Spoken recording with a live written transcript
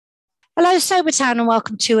Hello, Sobertown, and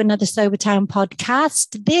welcome to another Sobertown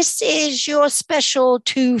podcast. This is your special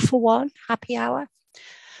 2-for-1 happy hour.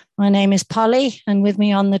 My name is Polly, and with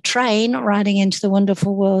me on the train, riding into the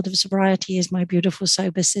wonderful world of sobriety, is my beautiful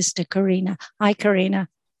sober sister, Karina. Hi, Karina.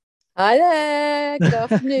 Hi there. Good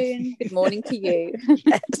afternoon. Good morning to you.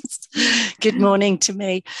 Yes. Good morning to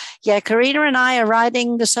me. Yeah, Karina and I are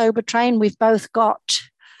riding the sober train. We've both got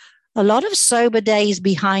a lot of sober days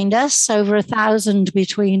behind us, over 1,000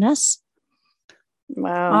 between us.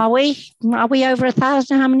 Wow. Are we? Are we over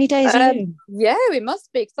 1,000? How many days are you? Yeah, we must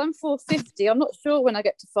be, because I'm 450. I'm not sure when I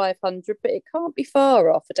get to 500, but it can't be far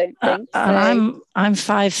off, I don't think. I'm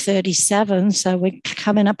 537, so we're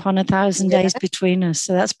coming up on 1,000 days between us.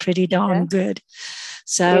 So that's pretty darn good.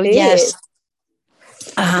 So yes,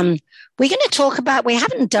 we're going to talk about. We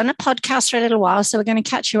haven't done a podcast for a little while, so we're going to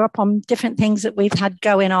catch you up on different things that we've had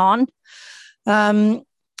going on.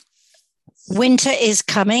 Winter is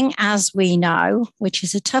coming, as we know, which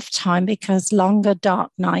is a tough time because longer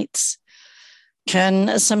dark nights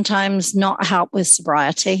can sometimes not help with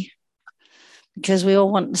sobriety, because we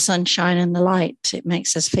all want the sunshine and the light. It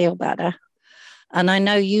makes us feel better. And I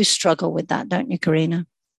know you struggle with that, don't you, Karina?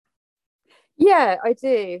 Yeah, I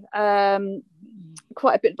do.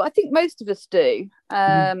 Quite a bit, but I think most of us do.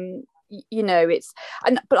 You know,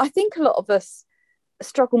 but I think a lot of us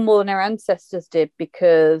struggle more than our ancestors did,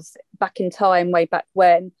 because back in time, way back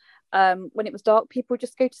when it was dark, people would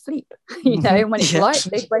just go to sleep, you know, and when it's light,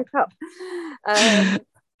 they'd wake up.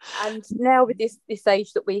 And now with this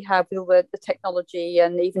age that we have, with all the technology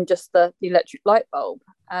and even just the electric light bulb,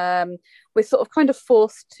 we're sort of kind of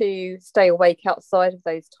forced to stay awake outside of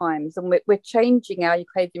those times, and we're changing our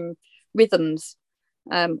circadian rhythms,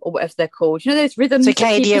 or whatever they're called. You know, those rhythms.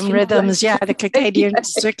 Circadian rhythms, yeah, the circadian.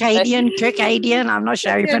 I'm not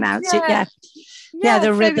sure how you pronounce it. Yeah,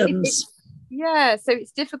 the rhythms. So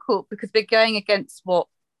it's difficult because we're going against what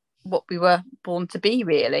we were born to be,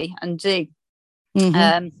 really, and do.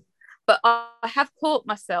 But I have caught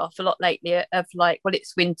myself a lot lately of like, well,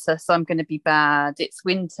 it's winter, so I'm going to be bad. It's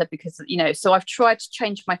winter because, you know, so I've tried to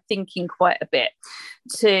change my thinking quite a bit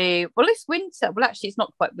to, well, it's winter. Well, actually, it's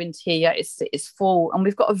not quite winter here yet. It's fall, and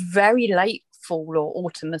we've got a very late fall, or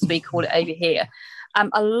autumn, as we call it over here.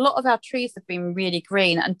 A lot of our trees have been really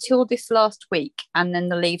green until this last week, and then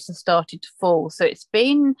the leaves have started to fall. So it's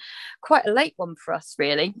been quite a late one for us,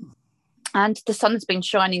 really. And the sun's been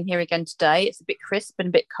shining here again today. It's a bit crisp and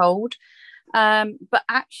a bit cold. But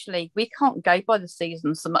actually, we can't go by the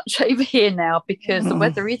seasons so much over here now, because the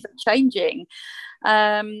weather isn't changing.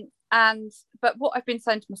 But what I've been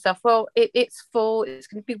saying to myself, well, it's fall, it's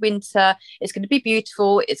going to be winter, it's going to be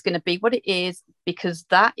beautiful, it's going to be what it is, because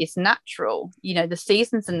that is natural. You know, the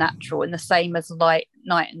seasons are natural, and the same as light,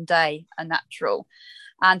 night and day are natural.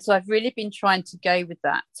 And so I've really been trying to go with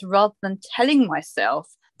that. So rather than telling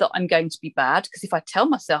myself that I'm going to be bad, because if I tell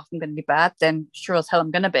myself I'm going to be bad, then sure as hell I'm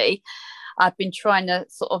going to be. I've been trying to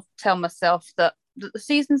sort of tell myself that the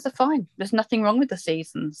seasons are fine. There's nothing wrong with the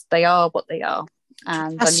seasons. They are what they are.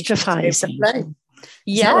 And catastrophizing.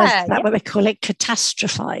 Is that what they call it?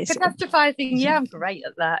 Catastrophizing. Catastrophizing. Yeah, I'm great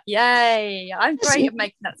at that. Yay! I'm great at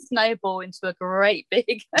making that snowball into a great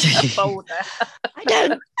big boulder.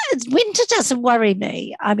 Winter doesn't worry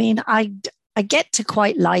me. I mean, I get to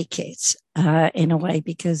quite like it in a way,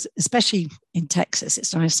 because especially in Texas,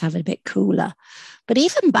 it's nice to have it a bit cooler. But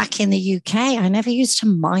even back in the UK, I never used to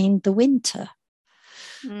mind the winter.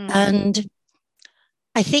 And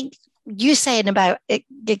I think you saying about it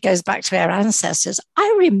goes back to our ancestors.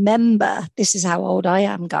 I remember, this is how old I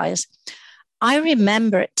am, guys. I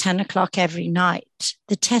remember at 10 o'clock every night,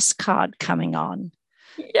 the test card coming on.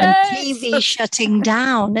 Yes. And TV shutting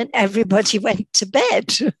down, and everybody went to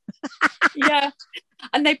bed. Yeah.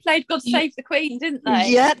 And they played God Save the Queen, didn't they?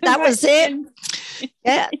 Yeah, that was it.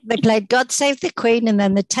 Yeah, they played God Save the Queen, and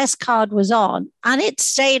then the test card was on, and it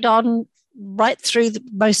stayed on right through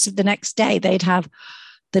most of the next day. They'd have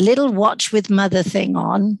the little Watch with Mother thing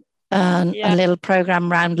on, a little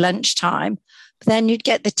program around lunchtime. But then you'd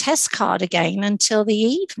get the test card again until the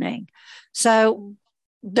evening. So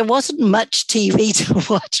there wasn't much TV to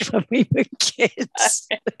watch when we were kids.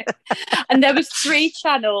 And there was 3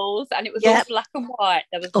 channels, and it was all black and white.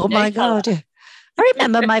 There was my God. I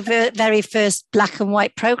remember my very first black and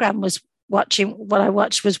white program was what I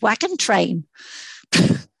watched was Wagon Train.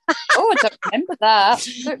 Oh, I don't remember that.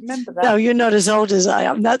 No, you're not as old as I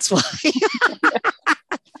am. That's why.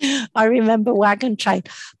 I remember Wagon Train.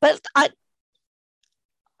 But I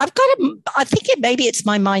think maybe it's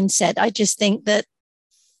my mindset. I just think that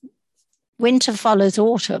winter follows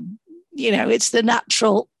autumn. You know, it's the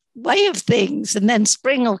natural way of things, and then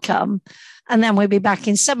spring will come, and then we'll be back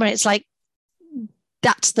in summer. It's like,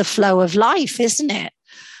 that's the flow of life, isn't it?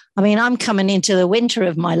 I mean, I'm coming into the winter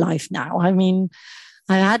of my life now. I mean,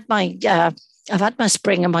 I've had my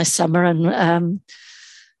spring and my summer, and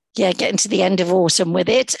getting to the end of autumn with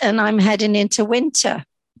it, and I'm heading into winter.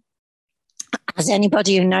 As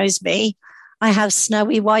anybody who knows me, I have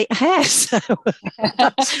snowy white hair, so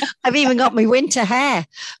I've even got my winter hair.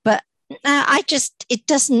 But it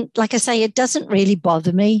doesn't, like I say, it doesn't really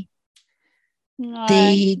bother me. No.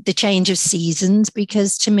 The change of seasons,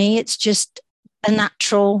 because to me it's just a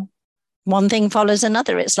natural, one thing follows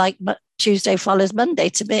another. It's like Tuesday follows Monday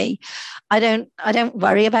to me. I don't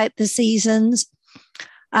worry about the seasons.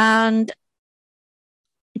 And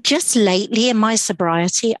just lately in my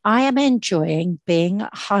sobriety, I am enjoying being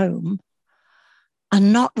at home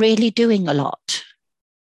and not really doing a lot.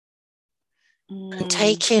 And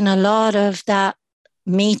taking a lot of that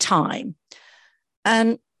me time.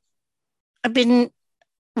 And I've been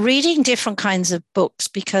reading different kinds of books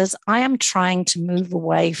because I am trying to move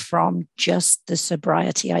away from just the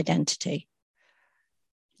sobriety identity.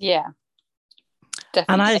 Yeah,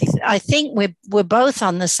 definitely. And I think we're both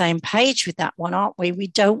on the same page with that one, aren't we? We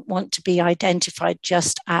don't want to be identified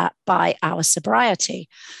just by our sobriety.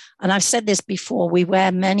 And I've said this before, we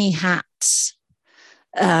wear many hats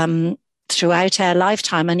throughout our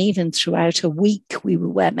lifetime, and even throughout a week, we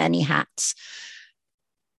will wear many hats.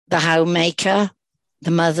 The homemaker,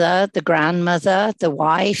 the mother, the grandmother, the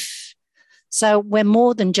wife. So we're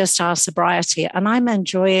more than just our sobriety. And I'm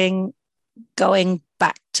enjoying going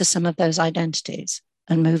back to some of those identities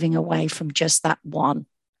and moving away from just that one.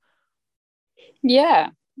 Yeah,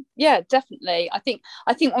 definitely. I think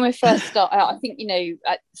when we first start out, I think,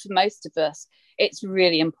 for most of us, it's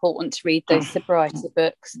really important to read those sobriety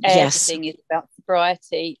books. Everything is about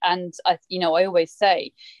sobriety. And I always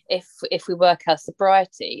say, if we work our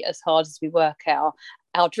sobriety as hard as we work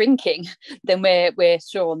our drinking, then we're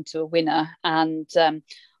sure onto a winner. And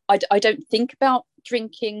I don't think about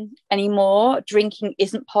drinking anymore. Drinking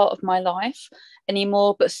isn't part of my life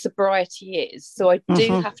anymore, but sobriety is. So I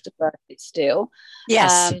do have to work it still.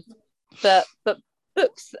 Yes. But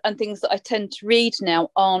books and things that I tend to read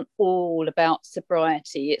now aren't all about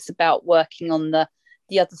sobriety. It's about working on the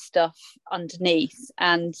other stuff underneath.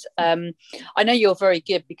 And I know you're very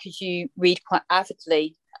good because you read quite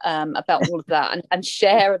avidly about all of that and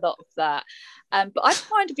share a lot of that. But I've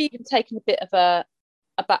kind of even taken a bit of a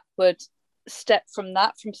backward step from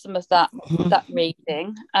some of that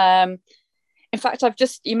reading. In fact,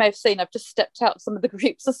 you may have seen, I've just stepped out of some of the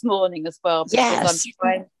groups this morning as well, because I'm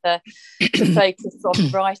trying to focus on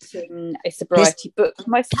writing a sobriety book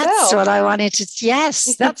myself. That's what I wanted to.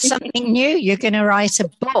 Yes, that's something new. You're going to write a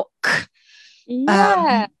book.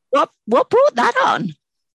 Yeah. What brought that on?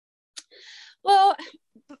 Well,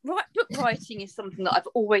 book writing is something that I've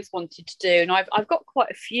always wanted to do, and I've got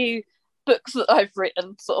quite a few books that I've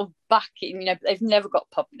written sort of back in, they've never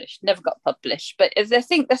got published, but I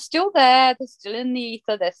think they're still there, they're still in the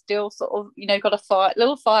ether, they're still sort of, got a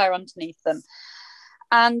little fire underneath them.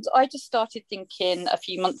 And I just started thinking a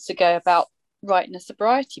few months ago about writing a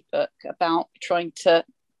sobriety book, about trying to,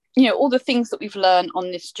 all the things that we've learned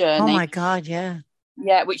on this journey. Oh my God, yeah.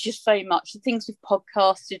 Yeah, which is so much. The things we've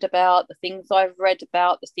podcasted about, the things I've read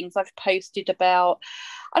about, the things I've posted about.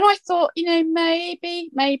 And I thought, maybe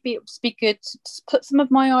it would be good to put some of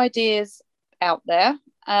my ideas out there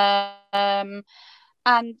and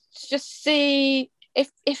just see if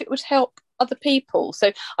it would help other people.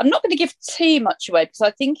 So I'm not going to give too much away, because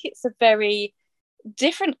I think it's a very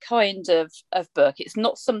different kind of book. It's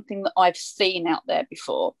not something that I've seen out there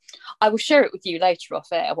before. I will share it with you later off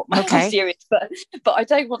air, what my idea is, but I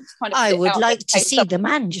don't want to kind of. I would like to see the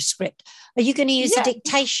manuscript. Are you going to use a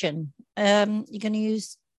dictation? You're going to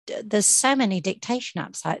use. There's so many dictation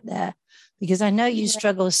apps out there, because I know you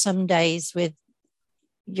struggle some days with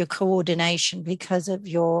your coordination because of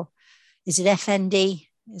your. Is it FND?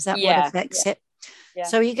 Is that what affects it? Yeah.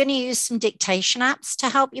 So you're going to use some dictation apps to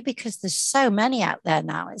help you, because there's so many out there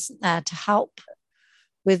now, isn't there, to help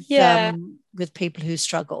with people who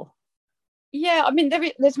struggle. Yeah, I mean,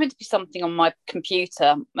 there's meant to be something on my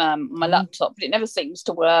computer, my laptop, but it never seems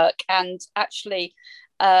to work. And actually,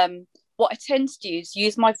 what I tend to do is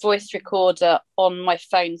use my voice recorder on my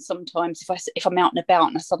phone sometimes. If I'm out and about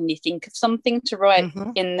and I suddenly think of something to write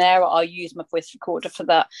in there, I'll use my voice recorder for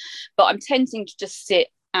that. But I'm tending to just sit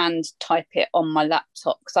and type it on my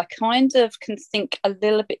laptop, because I kind of can think a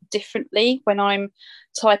little bit differently when I'm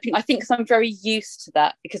typing. I think because I'm very used to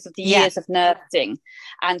that because of the years of nursing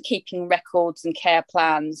and keeping records and care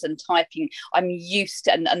plans and typing. I'm used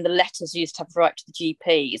to, and the letters used to have right to the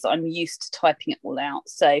GPs. I'm used to typing it all out.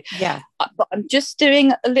 So but I'm just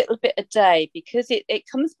doing a little bit a day, because it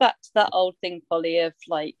comes back to that old thing, Polly, of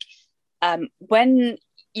like when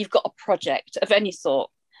you've got a project of any sort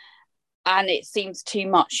and it seems too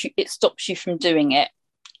much, it stops you from doing it,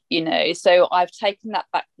 you know. So I've taken that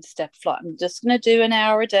back a step. Like, I'm just going to do an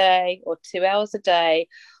hour a day or 2 hours a day,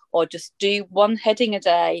 or just do one heading a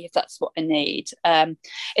day if that's what I need.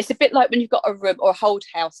 It's a bit like when you've got a room or a whole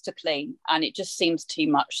house to clean and it just seems too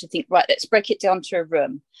much to think, right, let's break it down to a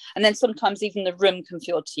room. And then sometimes even the room can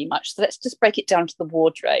feel too much. So let's just break it down to the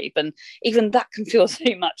wardrobe. And even that can feel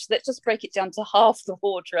too much. Let's just break it down to half the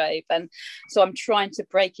wardrobe. And so I'm trying to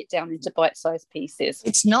break it down into bite-sized pieces.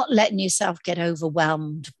 It's not letting yourself get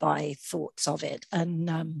overwhelmed by thoughts of it.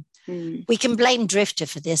 And we can blame Drifter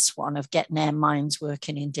for this one, of getting their minds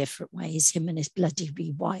working in different ways. Him and his bloody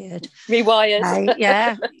rewired.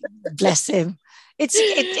 Yeah, bless him.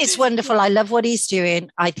 It's wonderful. I love what he's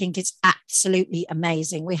doing. I think it's absolutely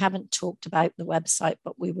amazing. We haven't talked about the website,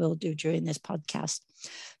 but we will do during this podcast,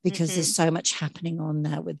 because there's so much happening on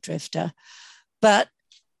there with Drifter.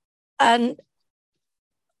 And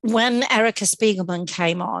when Erica Spiegelman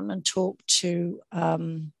came on and talked to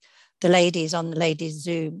the ladies on the ladies'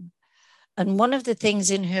 Zoom, and one of the things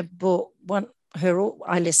in her book,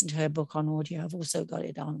 I listened to her book on audio. I've also got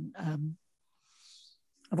it on.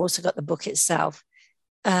 I've also got the book itself.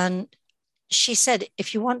 And she said,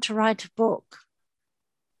 if you want to write a book,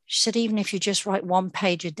 she said, even if you just write 1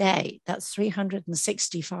 page a day, that's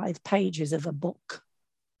 365 pages of a book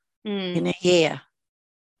in a year.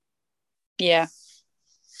 Yeah.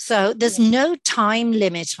 So there's no time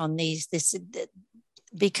limit on these.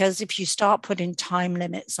 Because if you start putting time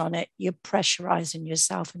limits on it, you're pressurizing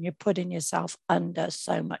yourself and you're putting yourself under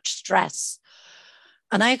so much stress.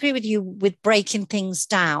 And I agree with you with breaking things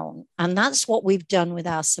down. And that's what we've done with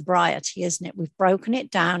our sobriety, isn't it? We've broken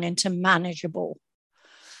it down into manageable.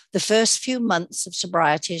 The first few months of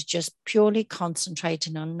sobriety is just purely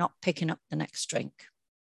concentrating on not picking up the next drink.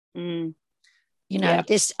 You know,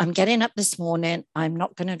 I'm getting up this morning, I'm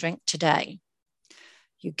not going to drink today.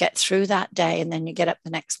 You get through that day, and then you get up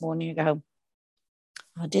the next morning, you go,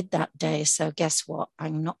 I did that day, so guess what?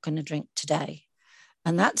 I'm not going to drink today.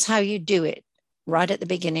 And that's how you do it. Right at the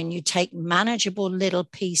beginning, you take manageable little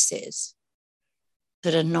pieces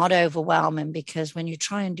that are not overwhelming, because when you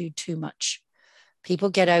try and do too much, people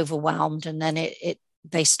get overwhelmed and then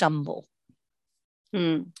they stumble.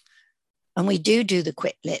 And we do the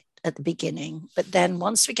quit lit at the beginning, but then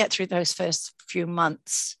once we get through those first few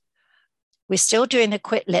months, we're still doing the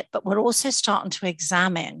quit lit, but we're also starting to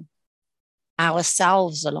examine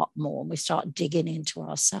ourselves a lot more. We start digging into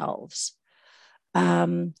ourselves.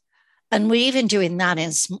 And we're even doing that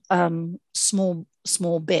in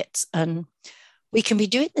small bits. And we can be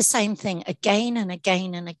doing the same thing again and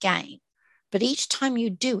again and again. But each time you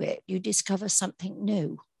do it, you discover something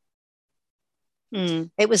new.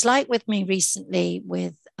 It was like with me recently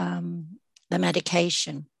with the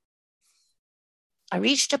medication. I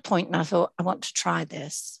reached a point and I thought, I want to try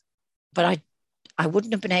this, but I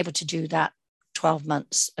wouldn't have been able to do that 12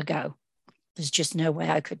 months ago. There's just no way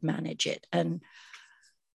I could manage it. And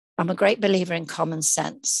I'm a great believer in common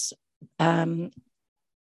sense. And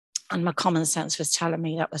my common sense was telling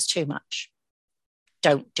me that was too much.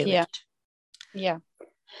 Don't do it. Yeah.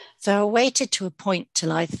 So I waited to a point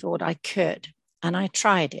till I thought I could, and I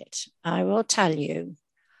tried it. I will tell you,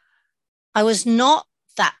 I was not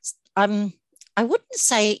that, I wouldn't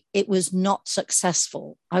say it was not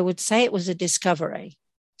successful. I would say it was a discovery,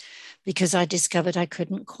 because I discovered I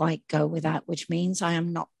couldn't quite go with that, which means I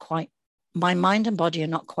am not quite, my mind and body are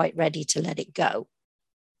not quite ready to let it go.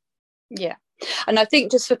 Yeah. And I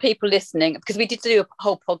think just for people listening, because we did do a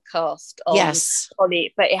whole podcast on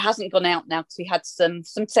it, but it hasn't gone out now because we had some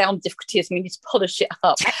sound difficulties and we need to polish it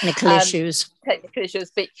up. Technical issues.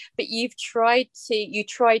 But you tried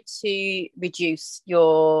to reduce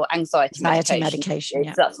your anxiety medication.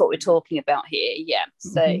 Yeah. That's what we're talking about here. Yeah.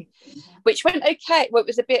 So which went okay. Well, it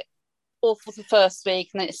was a bit awful the first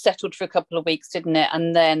week, and then it settled for a couple of weeks, didn't it?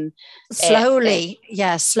 And then slowly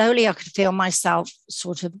I could feel myself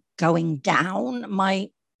sort of going down.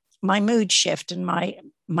 My mood shift and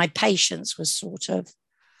my patience was sort of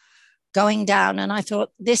going down, and I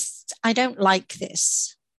thought, I don't like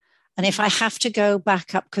this. And if I have to go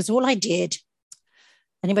back up, because all I did,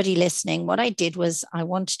 anybody listening, what I did was I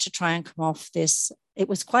wanted to try and come off this it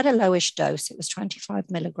was quite a lowish dose. It was 25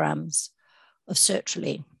 milligrams of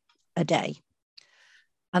sertraline a day.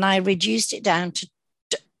 And I reduced it down to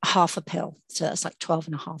half a pill. So that's like 12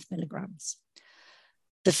 and a half milligrams.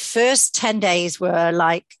 The first 10 days were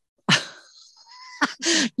like,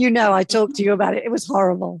 I talked to you about it. It was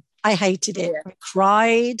horrible. I hated it. Yeah. I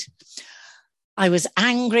cried. I was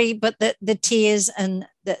angry, but the tears and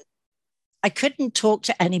I couldn't talk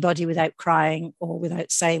to anybody without crying or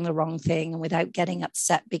without saying the wrong thing and without getting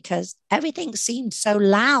upset because everything seemed so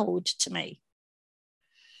loud to me.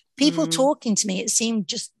 People talking to me, it seemed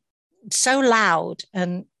just so loud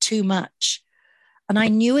and too much. And I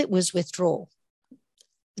knew it was withdrawal.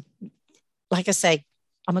 Like I say,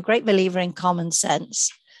 I'm a great believer in common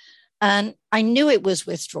sense. And I knew it was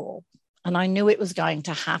withdrawal and I knew it was going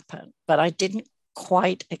to happen, but I didn't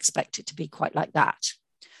quite expect it to be quite like that.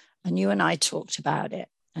 And you and I talked about it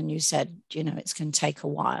and you said, it's going to take a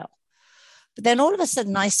while. But then all of a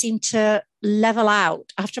sudden I seemed to level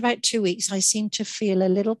out. After about 2 weeks, I seemed to feel a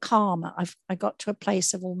little calmer. I got to a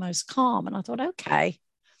place of almost calm and I thought, okay,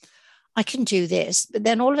 I can do this. But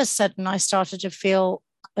then all of a sudden I started to feel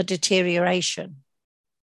a deterioration.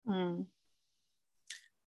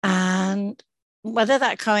 And whether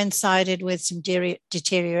that coincided with some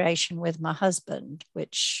deterioration with my husband,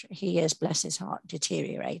 which he is, bless his heart,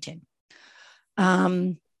 deteriorating.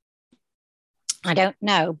 I don't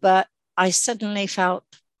know, but I suddenly felt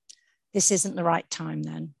this isn't the right time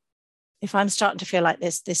then. If I'm starting to feel like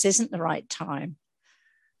this isn't the right time.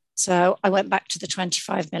 So I went back to the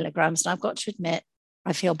 25 milligrams and I've got to admit,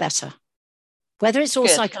 I feel better. Whether it's all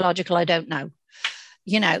psychological, I don't know.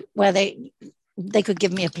 Where they could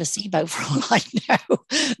give me a placebo for all I know,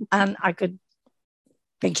 and I could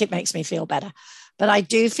think it makes me feel better. But I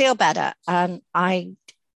do feel better, and I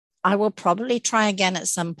will probably try again at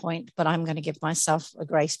some point, but I'm going to give myself a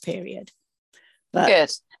grace period. But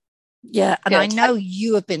good. Yeah, and good. I know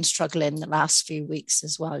you have been struggling the last few weeks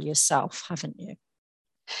as well yourself, haven't you?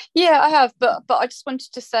 Yeah, I have, but I just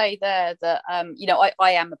wanted to say there that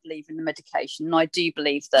I am a believer in the medication, and I do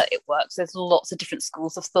believe that it works. There's lots of different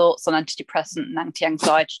schools of thoughts on antidepressant and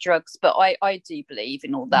anti-anxiety drugs, but I do believe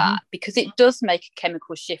in all that because it does make a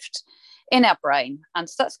chemical shift in our brain, and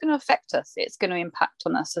so that's going to affect us. It's going to impact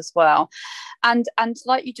on us as well. And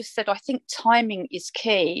like you just said, I think timing is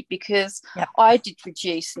key because I did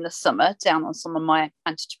reduce in the summer down on some of my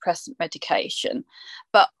antidepressant medication,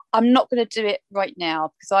 but I'm not going to do it right now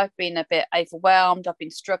because I've been a bit overwhelmed. I've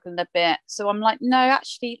been struggling a bit. So I'm like, no,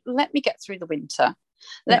 actually, let me get through the winter.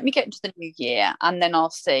 Let me get into the new year and then I'll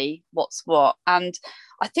see what's what. And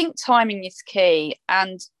I think timing is key.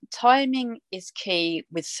 And timing is key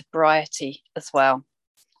with sobriety as well.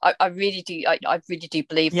 I really do. I really do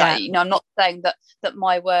believe that. I'm not saying that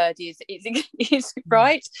my word is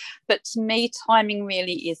right, but to me, timing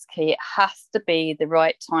really is key. It has to be the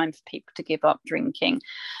right time for people to give up drinking,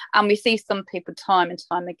 and we see some people time and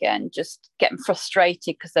time again just getting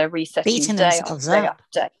frustrated because they're resetting beating day themselves after day up.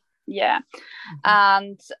 after day. Yeah,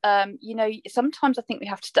 and sometimes I think we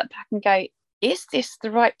have to step back and go, is this the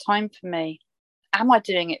right time for me? Am I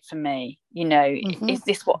doing it for me? Is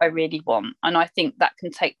this what I really want? And I think that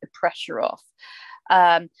can take the pressure off.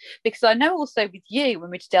 Because I know also with you, when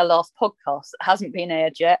we did our last podcast, it hasn't been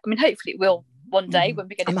aired yet. I mean, hopefully it will one day when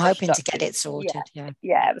we get it. I'm hoping to get it sorted.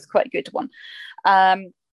 Yeah, it was quite a good one.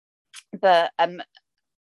 One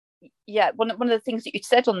of the things that you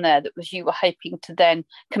said on there that was you were hoping to then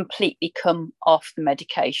completely come off the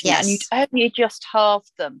medication, and you'd only just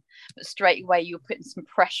halved them, but straight away you were putting some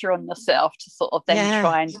pressure on yourself to sort of then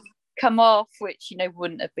try and come off, which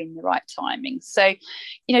wouldn't have been the right timing. So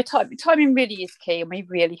timing really is key, and we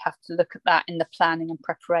really have to look at that in the planning and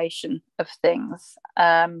preparation of things.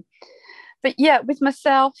 But with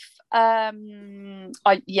myself, I've been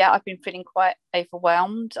feeling quite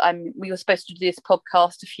overwhelmed. We were supposed to do this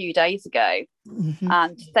podcast a few days ago,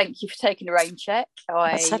 and thank you for taking a rain check.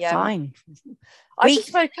 That's fine. I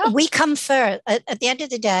just woke up. We come first. At the end of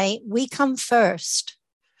the day, we come first.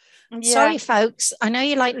 Sorry, folks. I know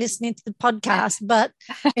you like listening to the podcast, but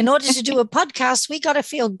in order to do a podcast, we got to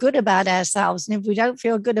feel good about ourselves. And if we don't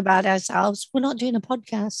feel good about ourselves, we're not doing a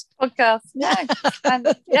podcast. No.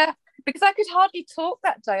 And because I could hardly talk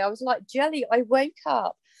that day. I was like jelly. I woke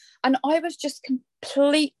up and I was just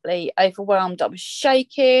completely overwhelmed. I was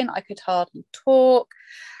shaking. I could hardly talk.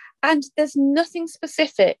 And there's nothing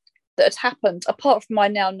specific that had happened, apart from I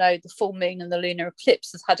now know the full moon and the lunar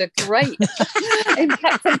eclipse has had a great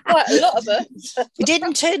impact on quite a lot of us. We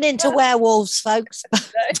didn't turn into werewolves, folks.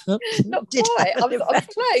 No, not quite. I was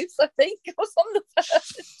close, I think. I was on the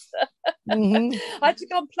first. I had to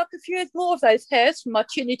go and pluck a few more of those hairs from my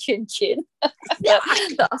chinny chin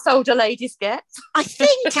that us older ladies get. I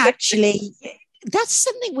think actually that's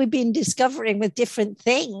something we've been discovering with different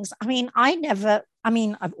things. I mean,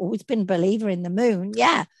 I've always been a believer in the moon,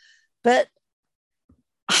 yeah, but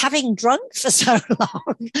having drunk for so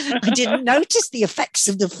long, I didn't notice the effects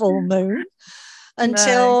of the full moon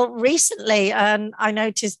until recently. And I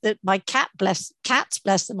noticed that my cats,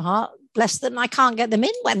 bless them, I can't get them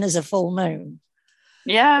in when there's a full moon.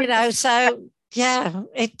 Yeah. So yeah,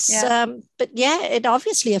 it's but yeah, it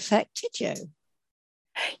obviously affected you.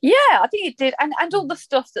 Yeah, I think it did. And all the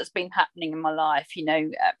stuff that's been happening in my life,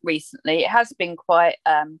 recently, it has been quite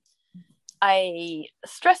a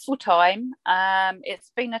stressful time.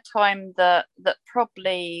 It's been a time that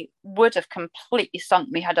probably would have completely sunk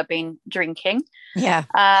me had I been drinking. Yeah.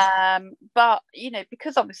 But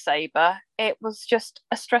because I was sober, it was just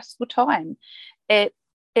a stressful time. It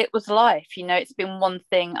was life. It's been one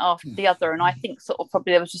thing after the other, and I think sort of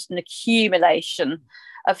probably there was just an accumulation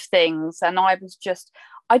of things, and I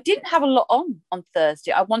didn't have a lot on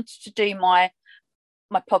Thursday. I wanted to do my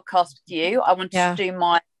podcast with you. I wanted to do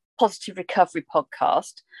my positive recovery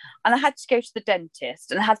podcast, and I had to go to the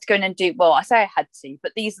dentist, and I had to go in and do, well, I say I had to,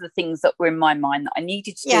 but these are the things that were in my mind that I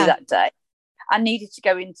needed to do that day. I needed to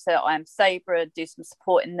go into I Am Sober and do some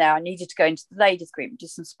support in there. I needed to go into the ladies group and do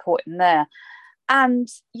some support in there. And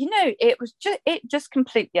it just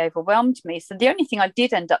completely overwhelmed me. So the only thing I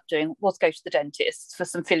did end up doing was go to the dentist for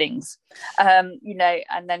some fillings, and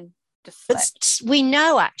then just slept. But we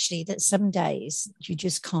know actually that some days you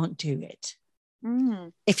just can't do it.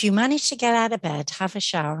 If you manage to get out of bed, have a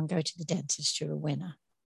shower and go to the dentist, you're a winner.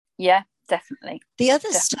 Yeah, definitely. The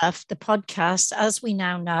other stuff, the podcast, as we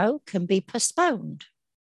now know, can be postponed.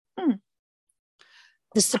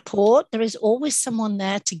 The support, there is always someone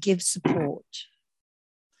there to give support.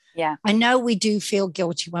 Yeah. I know we do feel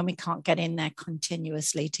guilty when we can't get in there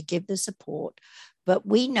continuously to give the support, but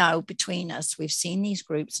we know between us, we've seen these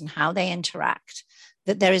groups and how they interact,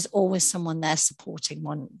 that there is always someone there supporting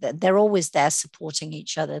one. They're always there supporting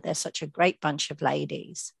each other. They're such a great bunch of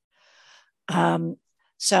ladies.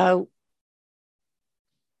 So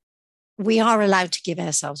we are allowed to give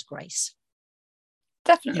ourselves grace.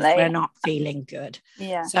 Definitely. If we're not feeling good.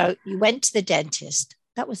 Yeah. So you went to the dentist.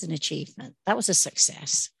 That was an achievement. That was a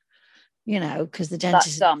success. Because the dentist...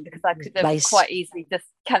 That's done, because I could have quite easily just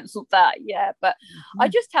cancelled that, but I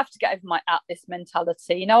just have to get over my Atlas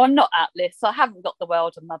mentality. I'm not Atlas, I haven't got the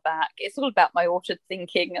world on my back. It's all about my altered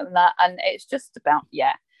thinking and that, and it's just about,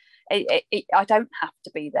 I don't have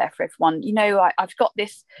to be there for everyone. I've got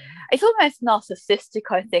this, it's almost narcissistic,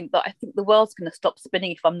 I think the world's going to stop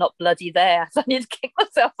spinning if I'm not bloody there. So I need to kick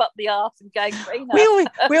myself up the arse and go greener.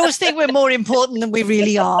 We always think we're more important than we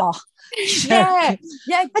really are. Get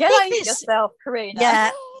over yourself,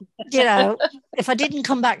 Karina. If I didn't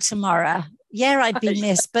come back tomorrow, I'd be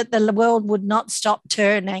missed, but the world would not stop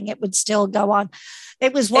turning. It would still go on.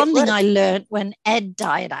 It was one thing I learned when Ed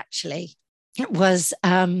died, actually. It was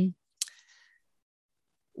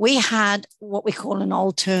we had what we call an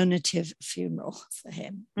alternative funeral for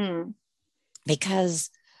him because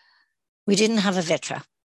we didn't have a vicar.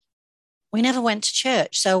 We never went to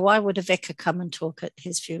church. So why would a vicar come and talk at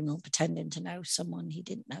his funeral, pretending to know someone he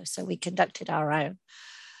didn't know? So we conducted our own.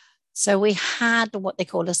 So we had what they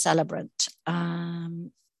call a celebrant.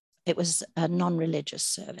 It was a non-religious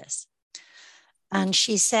service. And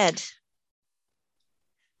she said,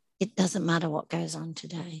 it doesn't matter what goes on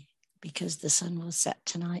today because the sun will set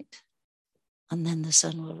tonight and then the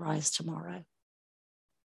sun will rise tomorrow.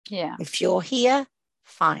 Yeah. If you're here,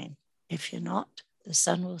 fine. If you're not, the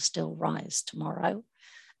sun will still rise tomorrow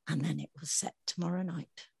and then it will set tomorrow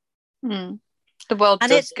night. The world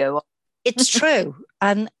does go on. It's true.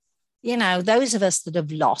 And, those of us that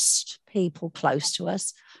have lost people close to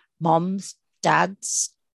us, moms,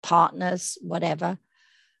 dads, partners, whatever,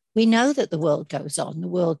 we know that the world goes on. The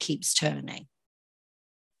world keeps turning.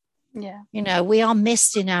 Yeah. We are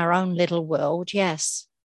missed in our own little world, yes.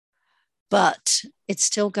 But it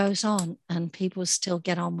still goes on and people still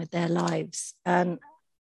get on with their lives. And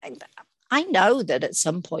I know that at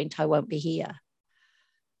some point I won't be here.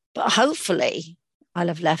 But hopefully I'll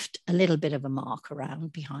have left a little bit of a mark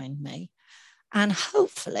around behind me. And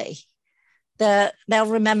hopefully they'll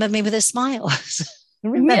remember me with a smile.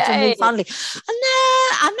 Remember me fondly. And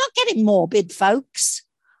I'm not getting morbid, folks.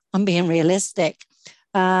 I'm being realistic.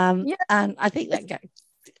 And I think that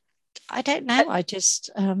I don't know. I just,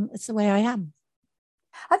 it's the way I am.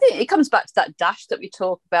 I think it comes back to that dash that we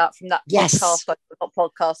talk about from that Yes. podcast, like not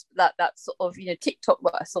podcast, that sort of, TikTok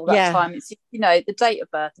what I saw that Yeah. time. It's, the date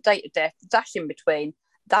of birth, the date of death, the dash in between.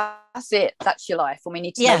 That's it. That's your life. And we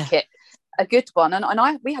need to make it a good one.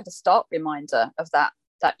 And we had a stark reminder of that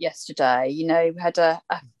yesterday. We had a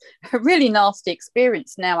really nasty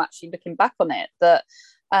experience now, actually looking back on it, that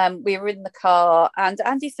we were in the car and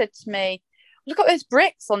Andy said to me, look at those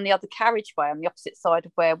bricks on the other carriageway on the opposite side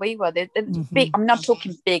of where we were. They're big. I mean, I'm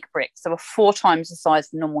talking big bricks. They were 4 times the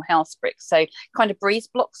size of normal house bricks. So kind of breeze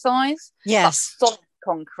block size. Yes. Like solid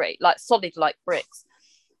concrete, like solid like bricks.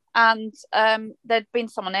 And there'd been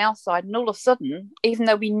someone outside, and all of a sudden, even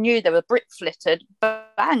though we knew there were bricks littered,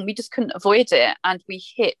 bang, we just couldn't avoid it. And we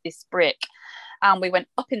hit this brick. And we went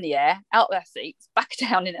up in the air, out of our seats, back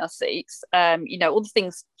down in our seats. All the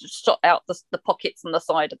things shot out the pockets on the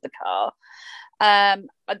side of the car.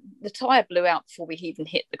 The tyre blew out before we even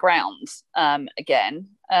hit the ground again,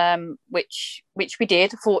 which we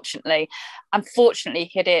did, fortunately. Unfortunately,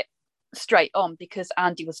 hit it straight on because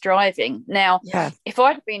Andy was driving. Now, if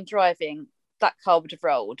I'd been driving, that car would have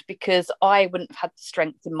rolled because I wouldn't have had the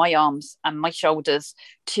strength in my arms and my shoulders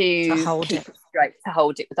to hold keep it straight, to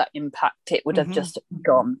hold it with that impact. It would have just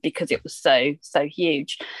gone because it was so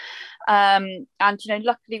huge. And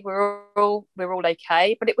luckily we're all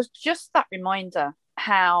okay, but it was just that reminder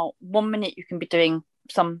how 1 minute you can be doing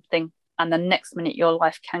something and the next minute your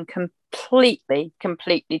life can completely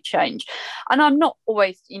change. And I'm not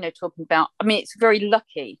always talking about, I mean, it's very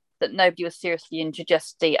lucky that nobody was seriously injured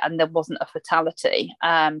yesterday and there wasn't a fatality.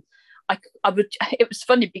 It was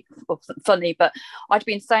funny, it wasn't funny, but I'd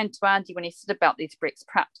been saying to Andy when he said about these bricks,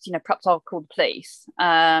 perhaps I'll call the police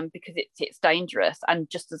because it's dangerous. And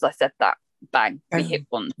just as I said that, bang, we hit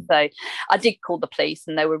one. So I did call the police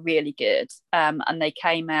and they were really good. And they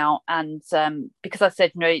came out and because I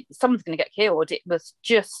said, someone's going to get killed. It was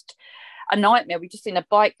just a nightmare. We just seen a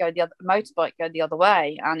motorbike go the other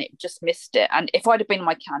way and it just missed it. And if I'd have been in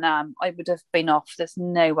my Can-Am, I would have been off. There's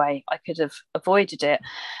no way I could have avoided it.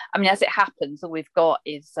 I mean, as it happens, all we've got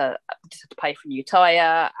is just have to pay for a new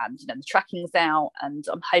tyre and the tracking's out, and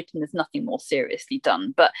I'm hoping there's nothing more seriously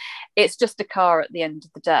done. But it's just a car at the end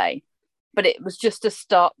of the day. But it was just a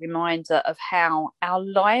stark reminder of how our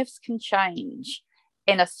lives can change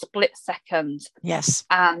in a split second. Yes.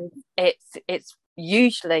 And it's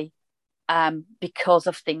usually because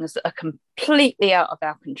of things that are completely out of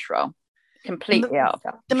our control. The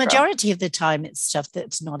majority of the time, it's stuff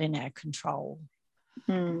that's not in our control.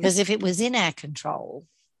 Because if it was in our control,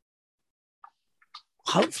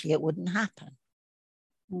 hopefully it wouldn't happen.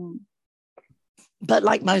 But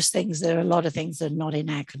like most things, there are a lot of things that are not in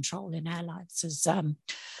our control in our lives. As I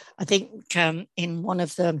think in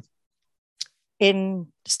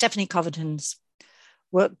Stephanie Covington's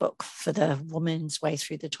workbook for the Woman's Way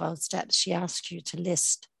Through the 12 Steps, she asks you to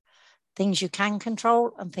list things you can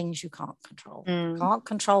control and things you can't control. Can't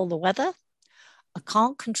control the weather. I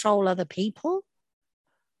can't control other people.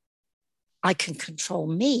 I can control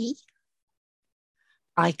me.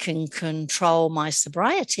 I can control my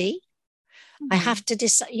sobriety. I have to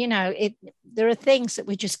decide, there are things that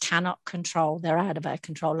we just cannot control. They're out of our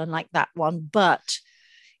control. And like that one, but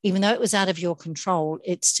even though it was out of your control,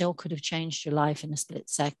 it still could have changed your life in a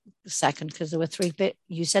split second because there were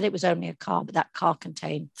you said it was only a car, but that car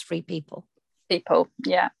contained 3 people.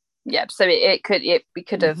 Yeah. So we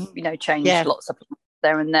could have, changed lots of things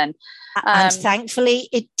there and then. And thankfully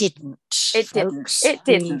it didn't. It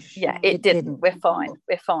didn't. Yeah, it didn't. We're fine. So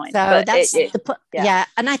but that's yeah.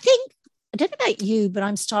 And I think, I don't know about you, but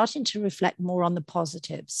I'm starting to reflect more on the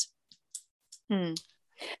positives.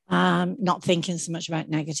 Not thinking so much about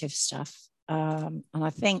negative stuff. And I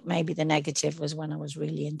think maybe the negative was when I was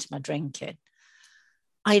really into my drinking.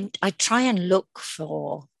 I try and look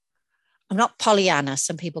for, I'm not Pollyanna.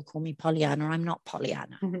 Some people call me Pollyanna. I'm not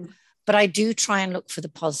Pollyanna. But I do try and look for the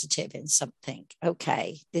positive in something.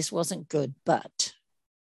 Okay, this wasn't good, but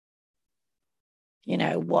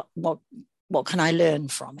what can I learn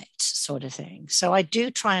from it, sort of thing. So I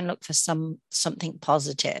do try and look for something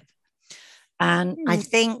positive. And I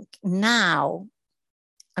think now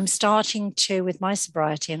I'm starting to, with my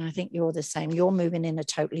sobriety, and I think you're the same, you're moving in a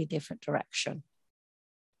totally different direction.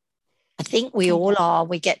 I think we all are.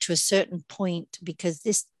 We get to a certain point because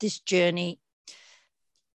this journey,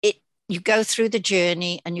 you go through the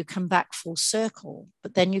journey and you come back full circle,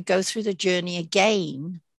 but then you go through the journey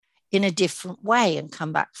again in a different way and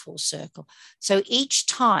come back full circle. So each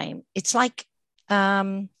time it's like,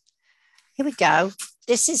 here we go.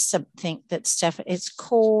 This is something that it's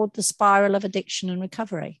called the spiral of addiction and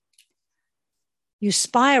recovery. you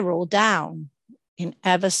spiral down in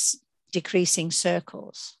ever decreasing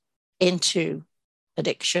circles into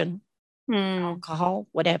addiction, alcohol,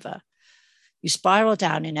 whatever. You spiral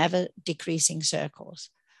down in ever decreasing circles.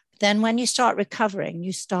 Then when you start recovering,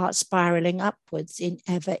 you start spiraling upwards in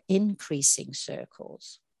ever increasing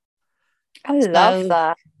circles. I love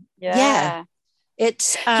that. Yeah.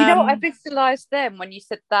 It's do you know what I visualized then when you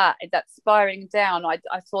said that spiraling down? I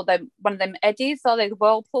saw them, one of them eddies, are they the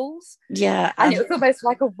whirlpools? Yeah. And it was almost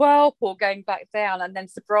like a whirlpool going back down, and then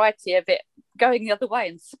sobriety of it going the other way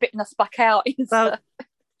and spitting us back out into... Well,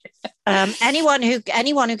 anyone who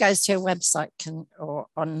goes to her website can, or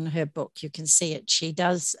on her book, you can see it. She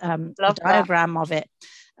does a diagram of it.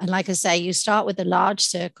 And like I say, you start with the large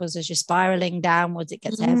circles as you're spiraling downwards. It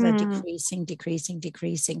gets ever decreasing till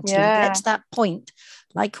you get to that point,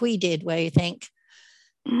 like we did, where you think,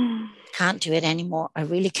 can't do it anymore. I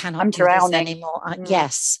really cannot do this anymore.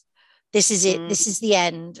 Yes, this is it. This is the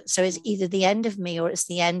end. So it's either the end of me or it's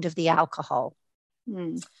the end of the alcohol.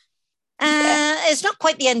 It's not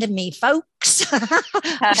quite the end of me, folks.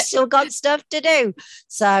 I've still got stuff to do.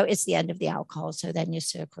 So it's the end of the alcohol. So then your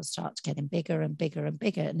circle starts getting bigger and bigger and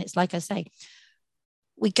bigger. And it's like I say,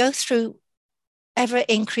 we go through ever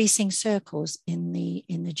increasing circles in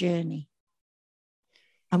the journey.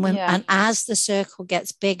 And as the circle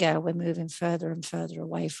gets bigger, we're moving further and further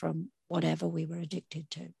away from whatever we were addicted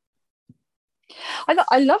to.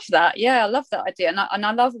 I love that. Yeah, I love that idea. And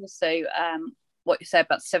I love also what you said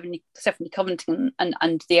about Stephanie Covington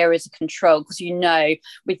and the areas of control, because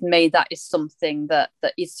with me that is something that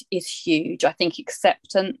is huge. I think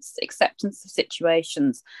acceptance of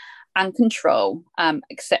situations and control,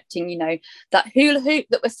 accepting that hula hoop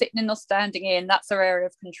that we're sitting in or standing in, that's our area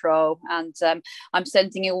of control, and I'm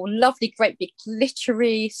sending you all lovely great big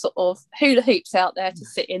glittery sort of hula hoops out there to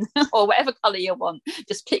sit in or whatever color you want,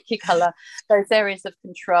 just pick your color, those areas of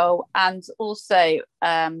control. And also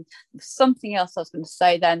something else I was going to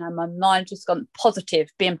say then, and my mind just gone positive,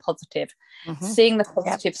 being positive, seeing the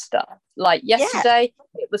positive stuff. Like yesterday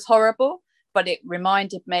it was horrible, but it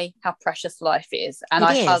reminded me how precious life is. And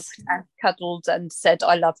I hugged and cuddled and said,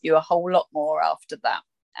 I love you a whole lot more after that.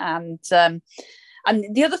 And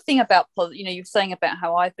the other thing about, you're saying about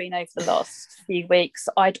how I've been over the last few weeks,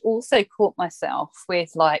 I'd also caught myself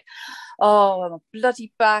with like, oh, my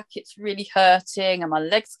bloody back, it's really hurting, and my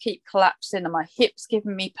legs keep collapsing, and my hips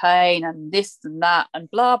giving me pain, and this and that,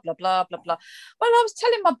 and blah, blah, blah, blah, blah. Well, I was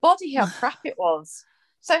telling my body how crap it was.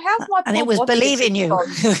 So how's my and it was believing you.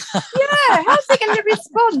 How's it going to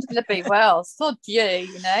respond? Going to be, well, sod you,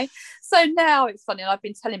 So now it's funny, and I've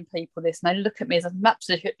been telling people this, and they look at me as I'm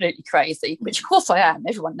absolutely crazy, which of course I am.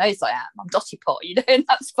 Everyone knows I am. I'm Dotty Pot, and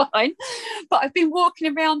that's fine. But I've been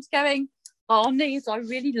walking around going, oh, Nese, I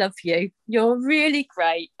really love you. You're really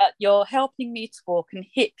great. You're helping me to walk, and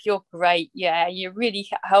hip, you're great. Yeah, you're really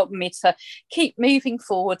helping me to keep moving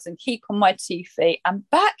forwards and keep on my 2 feet. And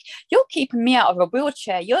back, you're keeping me out of a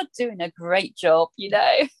wheelchair. You're doing a great job,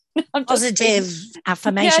 I'm positive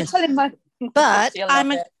affirmation. But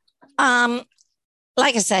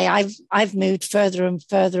like I say, I've moved further and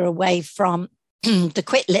further away from the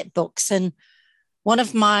Quit Lit books, and one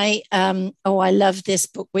of my, I love this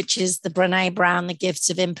book, which is the Brené Brown, The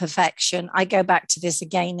Gifts of Imperfection. I go back to this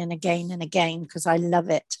again and again and again because I love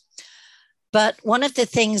it. But one of the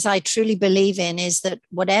things I truly believe in is that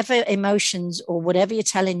whatever emotions or whatever you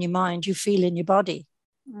tell in your mind, you feel in your body.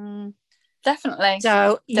 Definitely.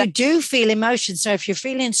 So you do feel emotions. So if you're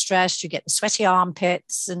feeling stressed, you get the sweaty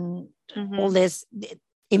armpits and all this.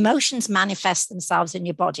 Emotions manifest themselves in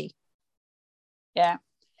your body. Yeah.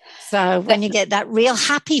 So when you get that real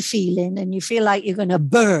happy feeling and you feel like you're going to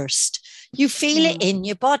burst, you feel it in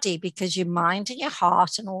your body because your mind and your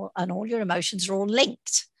heart and all your emotions are all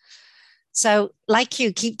linked. So like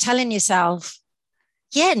you keep telling yourself,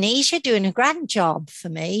 yeah, Nese, you're doing a grand job for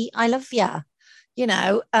me. I love you.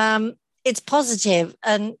 It's positive.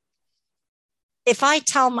 And if I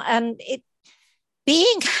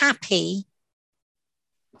being happy,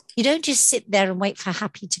 you don't just sit there and wait for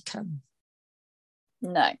happy to come.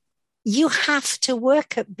 No. You have to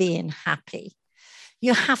work at being happy.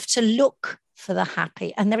 You have to look for the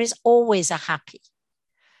happy, and there is always a happy.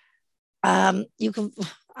 I've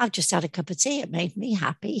just had a cup of tea. It made me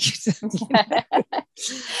happy.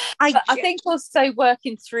 I think also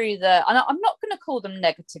working through and I'm not going to call them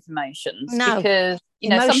negative emotions, because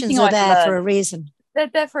emotions are there for a reason. They're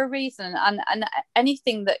there for a reason, and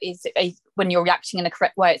anything that is when you're reacting in a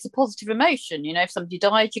correct way, it's a positive emotion. If somebody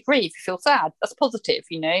dies, you grieve, you feel sad. That's positive.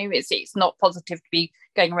 It's not positive to be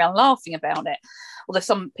going around laughing about it, although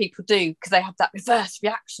some people do, because they have that reverse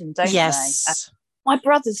reaction, don't they? My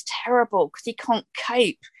brother's terrible because he can't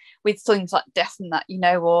cope with things like death and that,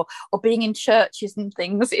 or being in churches and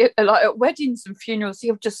things. Like at weddings and funerals,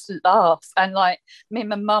 he'll just laugh, and like me and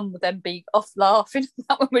my mum would then be off laughing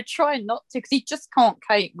when we're trying not to, because he just can't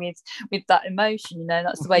cope with that emotion.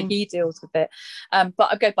 That's the way he deals with it.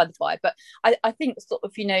 But I go by the vibe. But I think sort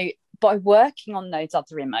of, by working on those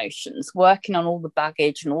other emotions, working on all the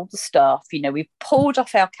baggage and all the stuff, we've pulled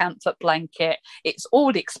off our comfort blanket. It's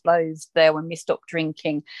all exposed there when we stop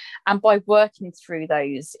drinking. And by working through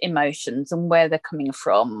those emotions and where they're coming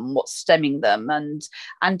from, what's stemming them, and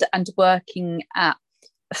working at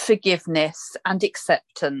forgiveness and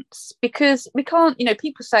acceptance, because we can't,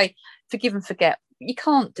 people say forgive and forget. You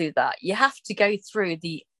can't do that. You have to go through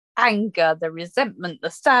the anger, the resentment,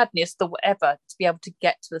 the sadness, the whatever, to be able to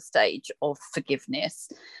get to the stage of forgiveness.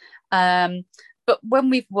 But when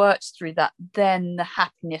we've worked through that, then the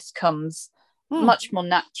happiness comes much more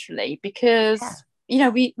naturally, because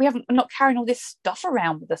we're not carrying all this stuff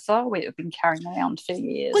around with us, are we? We've been carrying around for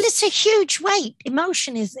years. Well, it's a huge weight.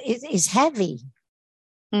 Emotion is heavy.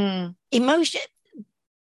 Emotion.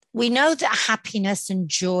 We know that happiness and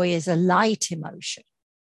joy is a light emotion.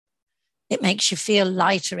 It makes you feel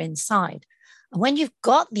lighter inside. And when you've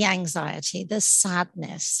got the anxiety, the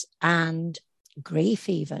sadness and grief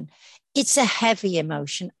even, it's a heavy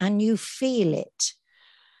emotion and you feel it.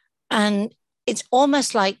 And it's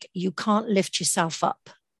almost like you can't lift yourself up.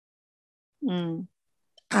 And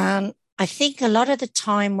I think a lot of the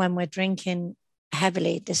time when we're drinking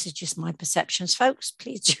heavily, this is just my perceptions, folks,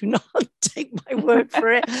 please do not take my word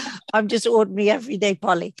for it. I'm just ordinary everyday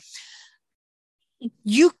Polly.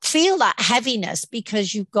 You feel that heaviness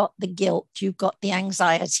because you've got the guilt, you've got the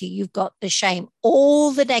anxiety, you've got the shame.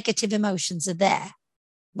 All the negative emotions are there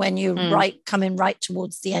when you're coming right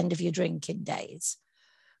towards the end of your drinking days,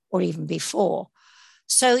 or even before.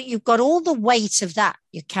 So you've got all the weight of that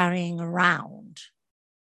you're carrying around,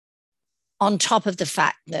 on top of the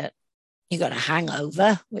fact that you got a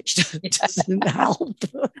hangover, which doesn't help.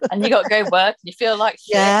 And you got to go work and you feel like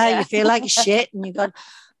shit. Yeah, you feel like shit.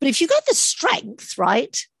 But if you got the strength,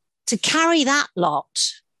 right, to carry that lot,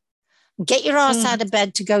 get your ass out of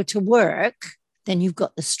bed to go to work, then you've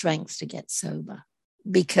got the strength to get sober.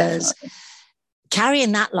 Because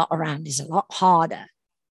carrying that lot around is a lot harder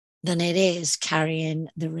than it is carrying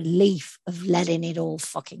the relief of letting it all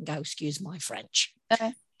fucking go. Excuse my French.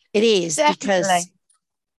 It is, because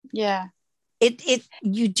it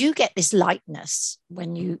you do get this lightness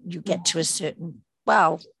when you get to a certain,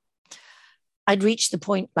 I'd reached the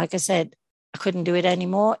point, like I said, I couldn't do it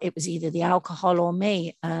anymore. It was either the alcohol or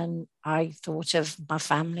me. And I thought of my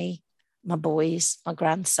family, my boys, my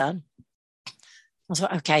grandson. I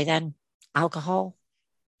thought, okay, then alcohol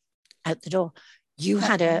out the door. You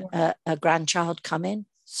had a grandchild come in,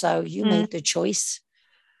 so you made the choice.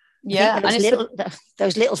 Yeah, and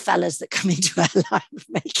those little fellas that come into our life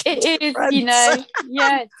make it is,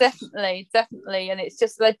 yeah, definitely, and it's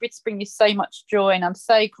just, they bring you so much joy, and I'm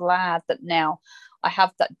so glad that now I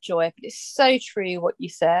have that joy. But it's so true what you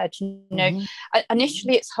said.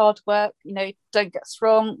 Initially it's hard work. Don't get us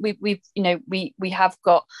wrong. We have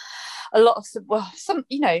got a lot of, some,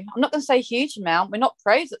 I'm not going to say a huge amount. We're not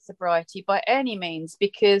pros at sobriety by any means,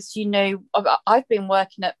 because I've been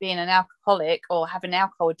working at being an alcoholic or having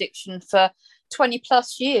alcohol addiction for 20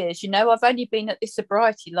 plus years. I've only been at this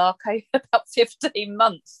sobriety lark over about 15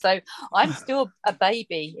 months, so I'm still a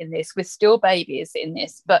baby in this. We're still babies in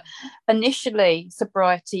this. But initially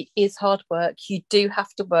sobriety is hard work. You do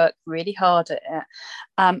have to work really hard at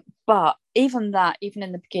it, but even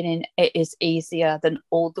in the beginning, it is easier than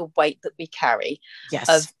all the weight that we carry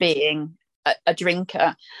of being a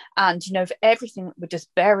drinker. And for everything, we're just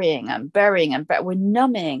burying, we're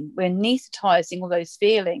numbing, we're anesthetizing all those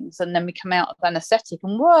feelings, and then we come out of anesthetic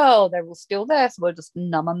and they're all still there, so we'll just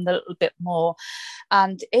numb them a little bit more.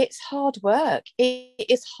 And it's hard work. It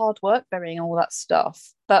is hard work burying all that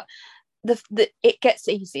stuff, but it gets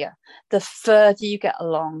easier the further you get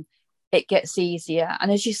along. It gets easier,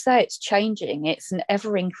 and as you say, it's changing. It's an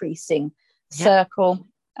ever increasing circle.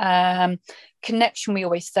 Connection, we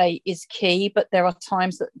always say, is key, but there are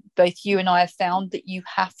times that both you and I have found that you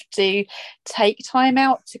have to take time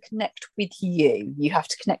out to connect with you. You have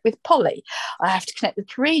to connect with Polly. I have to connect with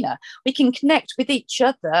Karina. We can connect with each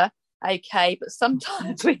other, okay, but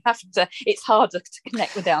sometimes it's harder to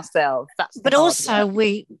connect with ourselves. But also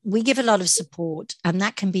we give a lot of support, and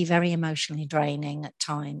that can be very emotionally draining at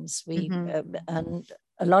times. And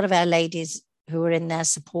a lot of our ladies who are in there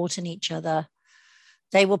supporting each other,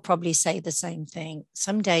 they will probably say the same thing.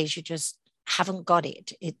 Some days you just haven't got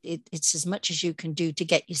it. It's as much as you can do to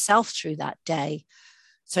get yourself through that day,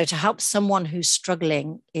 So to help someone who's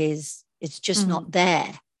struggling it's just not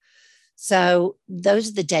there. So those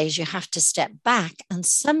are the days you have to step back. And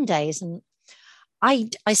some days, and I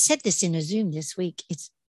said this in a Zoom this week,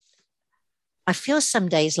 I feel some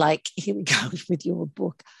days like, here we go with your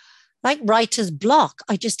book, like writer's block.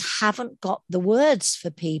 I just haven't got the words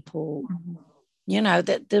for people. You know,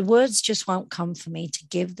 that the words just won't come for me to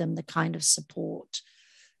give them the kind of support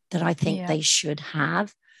that I think they should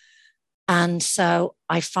have. And so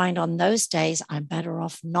I find on those days, I'm better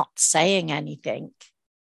off not saying anything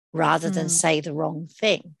rather than say the wrong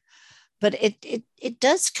thing. But it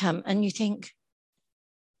does come and you think,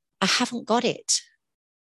 I haven't got it.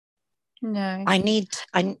 No. I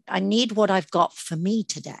need what I've got for me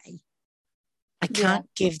today. I can't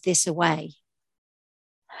give this away.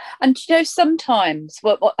 And you know, sometimes,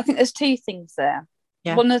 well, I think there's two things there.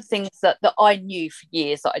 Yeah. One of the things that I knew for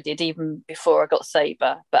years that I did, even before I got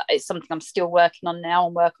sober, but it's something I'm still working on now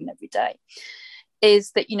and working every day, is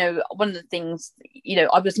that, you know, one of the things, you know,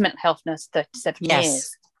 I was a mental health nurse 37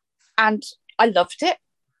 years and I loved it.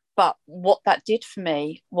 But what that did for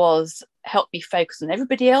me was help me focus on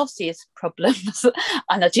everybody else's problems.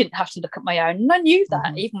 And I didn't have to look at my own. And I knew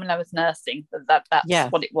that even when I was nursing, that's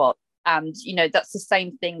what it was. And, you know, that's the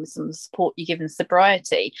same thing with some support you give in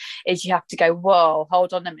sobriety, is you have to go, whoa,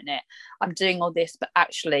 hold on a minute. I'm doing all this, but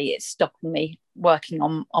actually it's stopping me working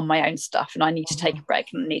on my own stuff. And I need to take a break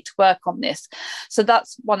and I need to work on this. So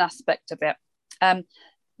that's one aspect of it.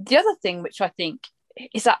 The other thing, which I think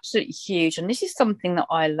is absolutely huge, and this is something that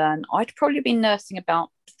I learned, I'd probably been nursing about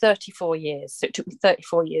 34 years. So it took me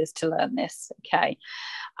 34 years to learn this. Okay.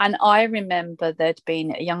 And I remember there'd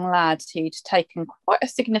been a young lad who'd taken quite a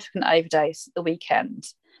significant overdose at the weekend.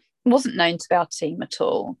 Wasn't known to our team at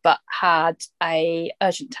all, but had a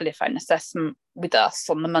urgent telephone assessment with us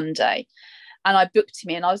on the Monday. And I booked him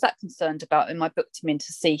in. I was that concerned about him. I booked him in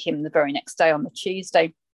to see him the very next day on the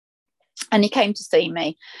Tuesday. And he came to see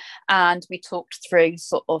me and we talked through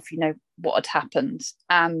sort of, you know, what had happened.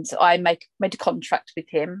 And I made a contract with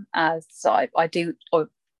him, as I do, or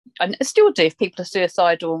I still do if people are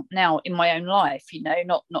suicidal now in my own life, you know,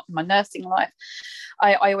 not in my nursing life.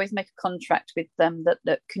 I always make a contract with them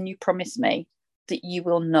that can you promise me that you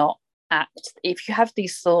will not act if you have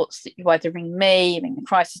these thoughts, that you either ring me, ring the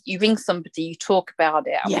crisis, you ring somebody, you talk about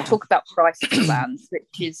it, and we talk about crisis plans, which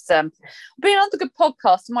is being another good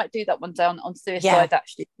podcast. I might do that one day on suicide,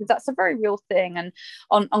 actually, because that's a very real thing, and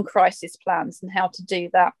on crisis plans and how to do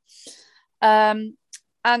that.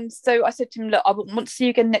 And so I said to him, look, I want to see you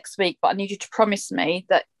again next week, but I need you to promise me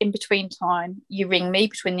that in between time, you ring me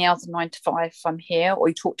between the hours of 9 to 5 if I'm here, or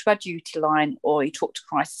you talk to our duty line, or you talk to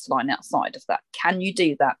crisis line outside of that. Can you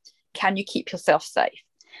do that? Can you keep yourself safe?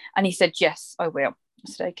 And he said, yes, I will. I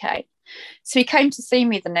said, okay. So he came to see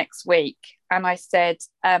me the next week and I said,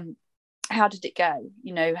 how did it go?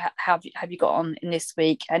 You know, how have you got on in this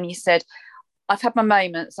week? And he said, I've had my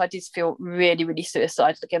moments. I did feel really, really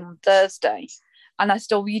suicidal again on Thursday. And I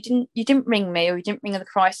said, well, you didn't ring me, or you didn't ring the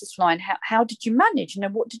crisis line. How did you manage? You know,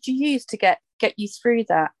 what did you use to get you through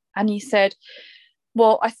that? And he said,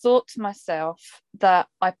 well, I thought to myself that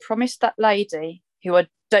I promised that lady who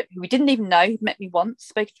we didn't even know, who met me once,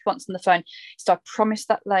 spoke to me once on the phone. So I promised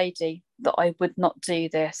that lady that I would not do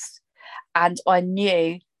this. And I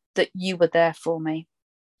knew that you were there for me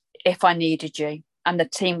if I needed you, and the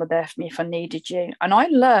team were there for me if I needed you. And I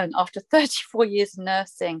learned after 34 years of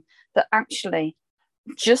nursing that actually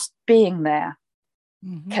just being there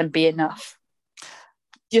can be enough.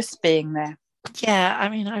 Just being there. Yeah, I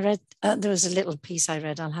mean, I read, there was a little piece I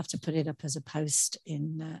read, I'll have to put it up as a post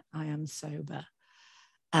in I Am Sober.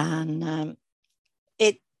 And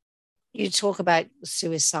you talk about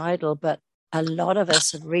suicidal, but a lot of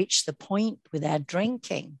us have reached the point with our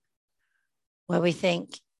drinking where we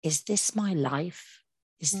think, is this my life?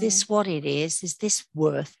 Is this what it is? Is this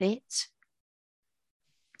worth it?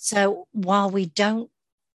 So while we don't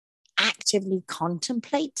actively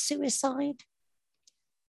contemplate suicide,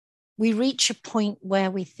 we reach a point where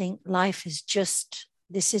we think life is just,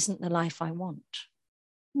 this isn't the life I want.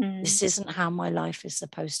 This isn't how my life is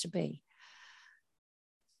supposed to be.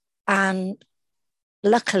 And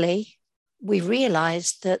luckily, we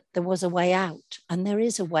realized that there was a way out, and there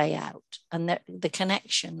is a way out. And the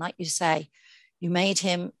connection, like you say, you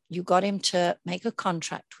got him to make a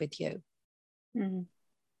contract with you.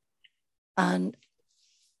 And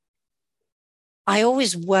I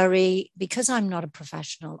always worry, because I'm not a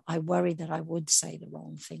professional, I worry that I would say the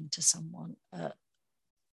wrong thing to someone.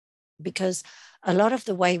 Because a lot of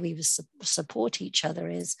the way we support each other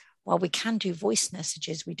is, while we can do voice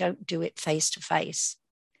messages, we don't do it face to face.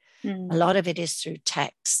 A lot of it is through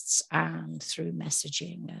texts and through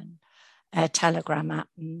messaging and our Telegram app.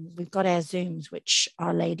 And we've got our Zooms, which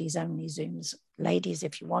are ladies only Zooms. Ladies,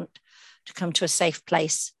 if you want to come to a safe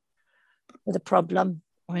place with a problem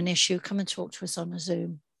or an issue, come and talk to us on a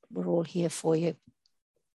Zoom. We're all here for you.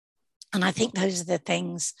 And I think those are the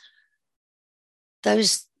things,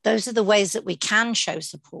 those are the ways that we can show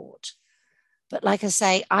support. But like I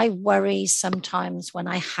say, I worry sometimes when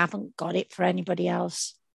I haven't got it for anybody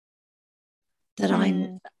else, that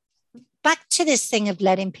I'm back to this thing of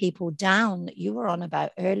letting people down that you were on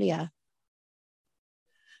about earlier.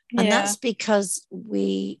 Yeah. And that's because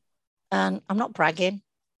I'm not bragging.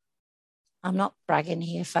 I'm not bragging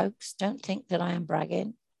here, folks. Don't think that I am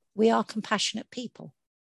bragging. We are compassionate people.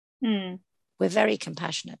 We're very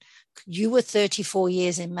compassionate. You were 34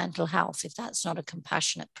 years in mental health. If that's not a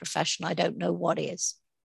compassionate profession, I don't know what is.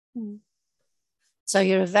 So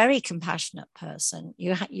you're a very compassionate person.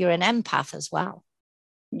 You're an empath as well.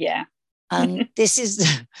 Yeah. And this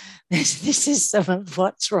is some of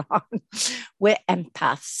what's wrong. We're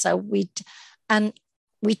empaths. So we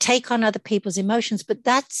take on other people's emotions, but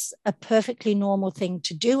that's a perfectly normal thing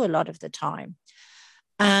to do a lot of the time.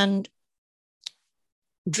 And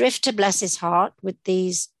Drifter, bless his heart, with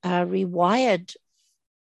these rewired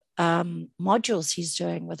modules he's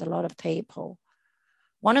doing with a lot of people.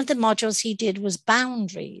 One of the modules he did was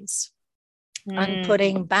boundaries and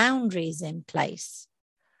putting boundaries in place.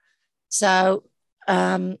 So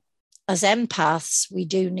as empaths, we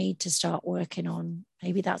do need to start working on,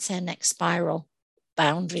 maybe that's our next spiral,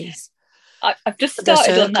 boundaries. I've just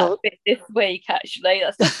started on that bit this week, actually.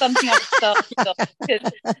 That's just something I've started on,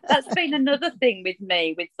 because that's been another thing with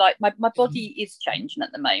me, with like my body is changing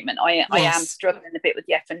at the moment. I am struggling a bit with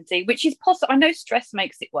the FND, which is possible. I know stress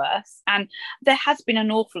makes it worse, and there has been an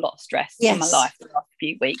awful lot of stress in my life the last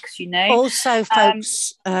few weeks, you know. Also,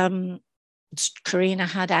 folks, Karina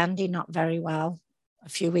had Andy not very well a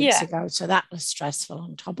few weeks ago, so that was stressful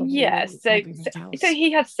on top of everything else. So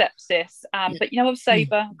he had sepsis, but you know, I was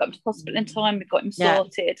sober, got him to hospital in time, we got him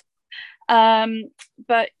sorted.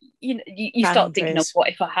 But you know, you start thinking of what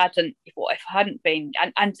if I hadn't been,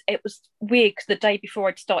 and it was weird because the day before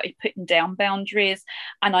I'd started putting down boundaries,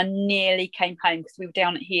 and I nearly came home because we were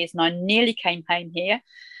down at Here's, and I nearly came home here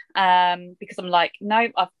because I'm like, no,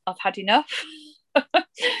 I've had enough.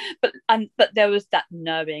 but there was that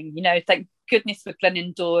knowing, you know, thank goodness for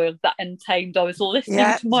Glennon Doyle, that Untamed. I was listening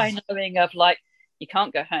to my knowing of like, you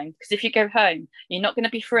can't go home, because if you go home, you're not going to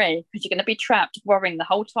be free, because you're going to be trapped worrying the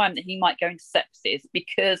whole time that he might go into sepsis,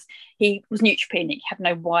 because he was neutropenic, he had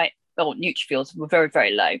no white, or neutrophils were very,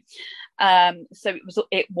 very low. So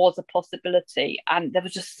it was a possibility, and there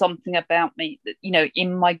was just something about me that, you know,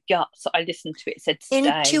 in my guts, I listened to it said stay.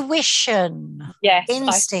 Intuition. Yes,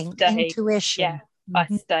 instinct, intuition. Yeah. I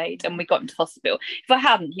stayed, and we got into hospital. If I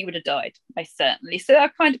hadn't, he would have died, most certainly. So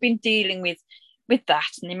I've kind of been dealing with that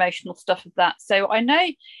and the emotional stuff of that. So I know,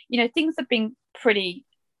 you know, things have been pretty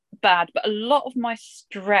bad, but a lot of my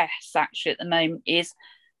stress actually at the moment is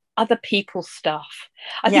other people's stuff.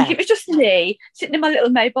 I think it was just me sitting in my little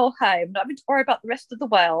mobile home, not having to worry about the rest of the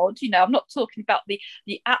world. You know, I'm not talking about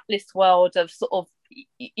the Atlas world of sort of,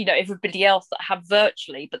 you know, everybody else that I have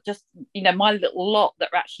virtually, but just, you know, my little lot that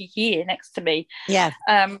are actually here next to me. Yeah.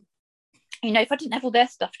 You know, if I didn't have all their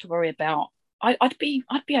stuff to worry about, I'd be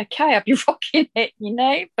okay. I'd be rocking it, you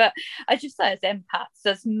know. But I just say, as empaths,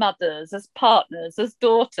 as mothers, as partners, as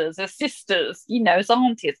daughters, as sisters, you know, as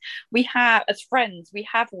aunties, we have, as friends, we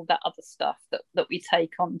have all that other stuff that we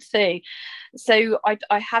take on too. So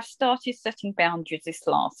I have started setting boundaries this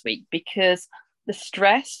last week, because the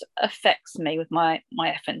stress affects me with my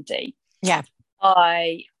FND. Yeah.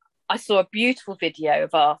 I saw a beautiful video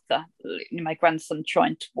of Arthur, my grandson,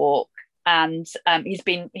 trying to walk. And he's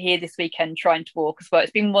been here this weekend trying to walk as well.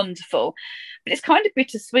 It's been wonderful, but it's kind of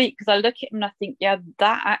bittersweet, because I look at him and I think, yeah,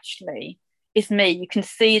 that actually is me. You can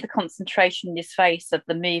see the concentration in his face of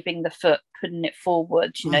the moving the foot, putting it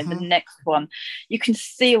forward, you know, the next one. You can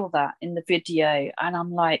see all that in the video, and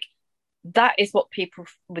I'm like, that is what people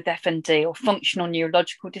with FND or functional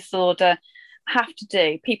neurological disorder have to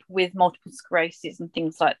do. People with multiple sclerosis and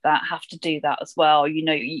things like that have to do that as well. You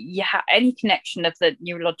know, you have any connection of the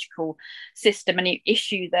neurological system, any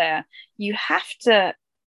issue there, you have to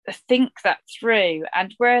think that through.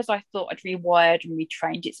 And whereas I thought I'd rewired and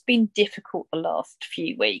retrained, it's been difficult the last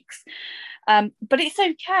few weeks, but it's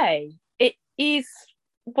okay. It is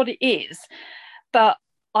what it is. But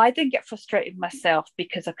I then get frustrated myself,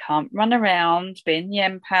 because I can't run around being the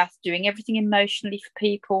empath, doing everything emotionally for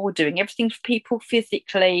people, doing everything for people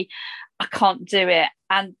physically. I can't do it.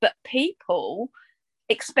 But people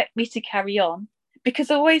expect me to carry on,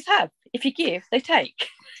 because I always have. If you give, they take.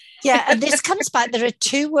 Yeah, and this comes back. There are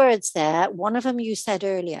two words there. One of them you said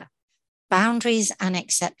earlier, boundaries and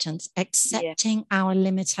acceptance, accepting our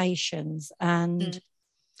limitations. And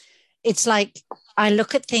it's like, I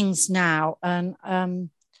look at things now and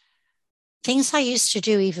things I used to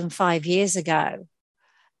do even 5 years ago.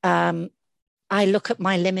 I look at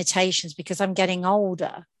my limitations because I'm getting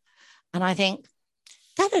older and I think,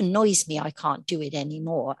 that annoys me. I can't do it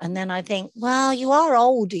anymore. And then I think, well, you are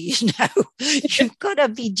older, you've got to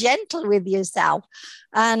be gentle with yourself.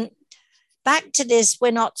 And back to this,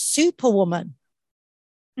 we're not superwoman.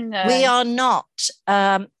 No. We are not.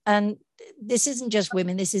 And this isn't just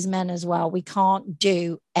women, this is men as well. We can't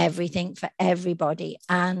do everything for everybody.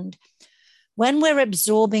 And when we're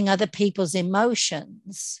absorbing other people's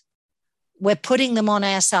emotions, we're putting them on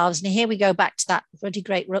ourselves. And here we go back to that pretty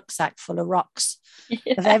great rucksack full of rocks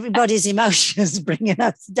of everybody's emotions bringing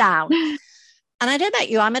us down. And I don't know about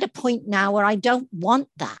you, I'm at a point now where I don't want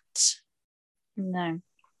that. No.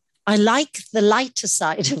 I like the lighter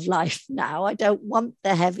side of life now. I don't want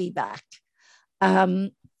the heavy back.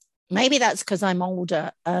 Maybe that's because I'm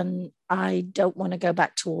older and I don't want to go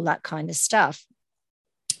back to all that kind of stuff.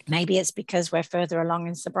 Maybe it's because we're further along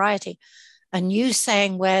in sobriety. And you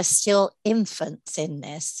saying we're still infants in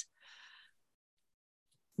this.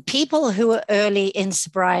 People who are early in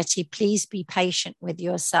sobriety, please be patient with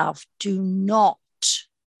yourself. Do not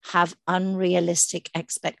have unrealistic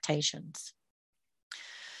expectations.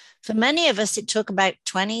 For many of us, it took about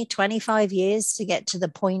 20, 25 years to get to the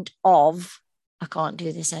point of, I can't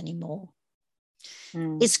do this anymore.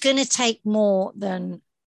 It's going to take more than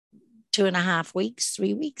 2.5 weeks,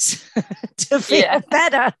 3 weeks to feel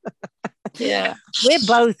better. Yeah. We're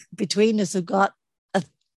both, between us, have got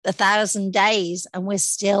 1,000 days and we're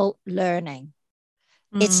still learning.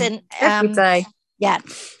 It's an every day. Yeah.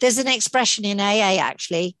 There's an expression in AA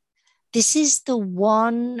actually. This is the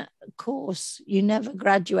one course you never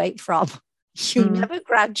graduate from. You never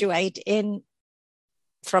graduate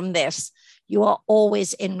from this. You are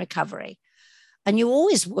always in recovery. And you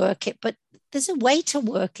always work it, but there's a way to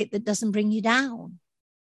work it that doesn't bring you down.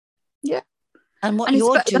 Yeah. And what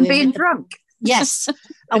you're doing, being drunk. Yes.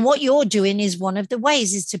 And what you're doing is one of the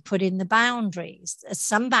ways is to put in the boundaries.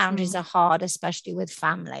 Some boundaries are hard, especially with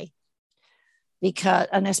family,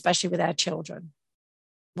 and especially with our children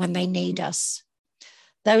when they need us.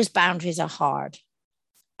 Those boundaries are hard.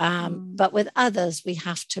 But with others, we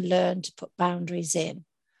have to learn to put boundaries in.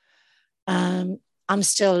 I'm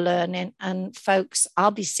still learning. And folks,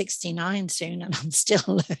 I'll be 69 soon and I'm still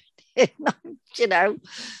learning,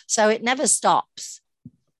 so it never stops.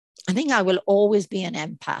 I think I will always be an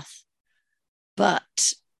empath,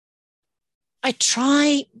 but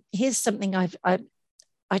here's something I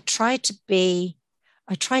try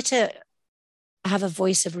to have a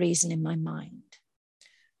voice of reason in my mind.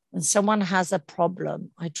 When someone has a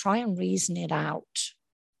problem, I try and reason it out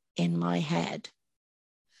in my head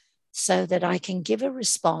so that I can give a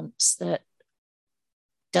response that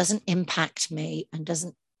doesn't impact me and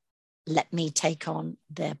doesn't let me take on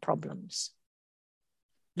their problems.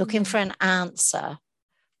 Looking for an answer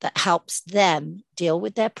that helps them deal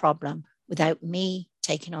with their problem without me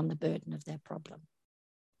taking on the burden of their problem.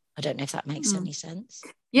 I don't know if that makes any sense.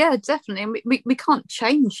 Yeah, definitely. We can't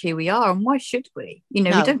change who we are, and why should we? We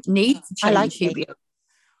don't need to change who we are.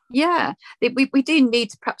 Yeah, we do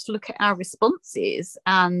need to perhaps look at our responses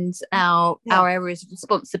and our areas of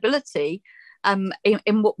responsibility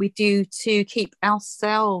in what we do to keep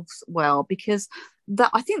ourselves well, because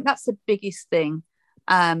I think that's the biggest thing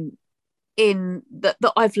in that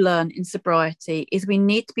I've learned in sobriety is we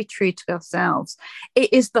need to be true to ourselves.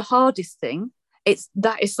 It is the hardest thing.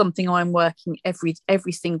 That is something I'm working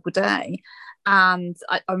every single day. And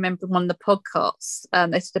I remember one of the podcasts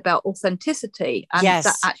they said about authenticity, and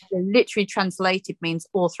that actually literally translated means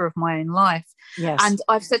author of my own life. And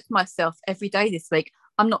I've said to myself every day this week,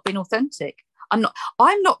 I'm not being authentic. I'm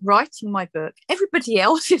not writing my book. Everybody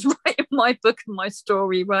else is writing my book and my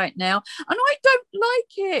story right now, and I don't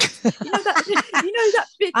like it. That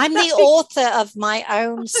bit. I'm the author of my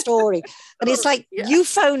own story. And it's like, you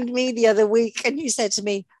phoned me the other week and you said to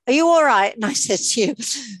me, are you all right? And I said to you, do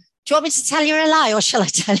you want me to tell you a lie or shall I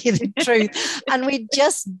tell you the truth? And we'd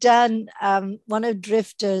just done one of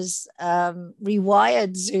Drifter's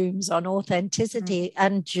rewired Zooms on authenticity.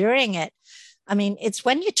 And during it, I mean, it's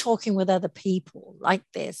when you're talking with other people like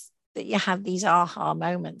this that you have these aha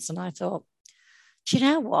moments. And I thought, do you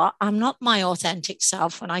know what? I'm not my authentic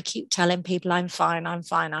self when I keep telling people I'm fine, I'm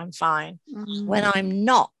fine, I'm fine. When I'm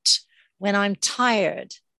not, when I'm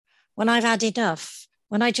tired, when I've had enough,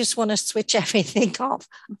 when I just want to switch everything off.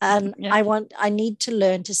 And I need to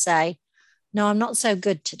learn to say, no, I'm not so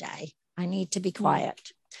good today. I need to be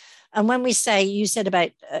quiet. And when we say, you said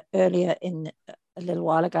about earlier in a little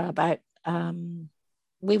while ago about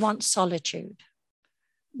we want solitude.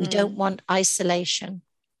 We don't want isolation.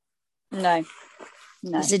 No.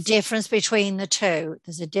 There's a difference between the two.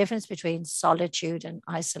 There's a difference between solitude and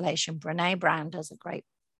isolation. Brene Brown does a great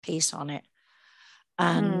piece on it.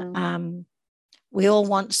 And we all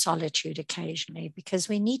want solitude occasionally because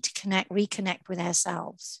we need to reconnect with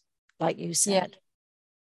ourselves, like you said.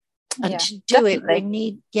 And to do it, we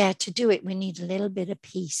need a little bit of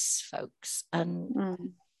peace, folks.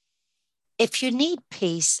 And if you need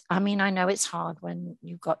peace, I mean, I know it's hard when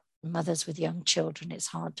you've got mothers with young children, it's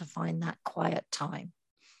hard to find that quiet time.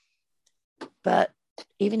 But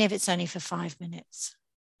even if it's only for 5 minutes.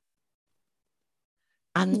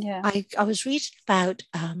 And I was reading about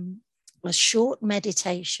a short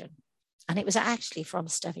meditation, and it was actually from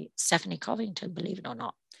Stephanie Covington, believe it or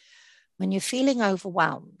not. When you're feeling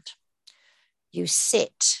overwhelmed, you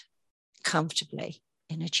sit comfortably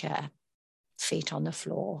in a chair, feet on the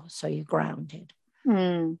floor, so you're grounded.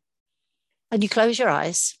 And you close your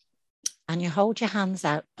eyes and you hold your hands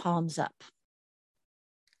out, palms up.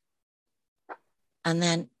 And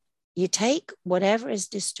then you take whatever is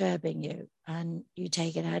disturbing you and you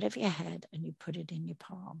take it out of your head and you put it in your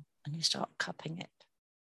palm and you start cupping it.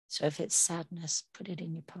 So if it's sadness, put it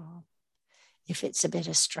in your palm. If it's a bit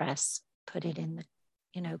of stress, put it in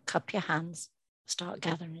cup your hands, start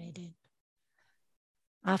gathering it in.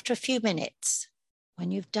 After a few minutes,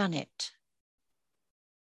 when you've done it,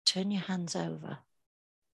 turn your hands over,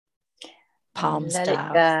 palms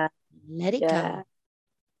down, let it go,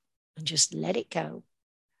 and just let it go.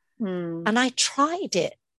 And I tried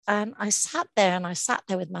it, and I sat there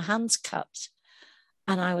with my hands cupped,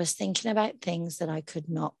 and I was thinking about things that I could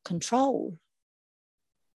not control.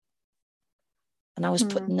 And I was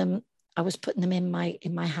putting them in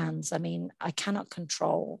my hands. I mean, I cannot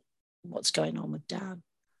control what's going on with Dan.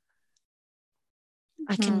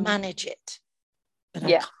 I can manage it, but I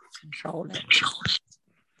can't control it.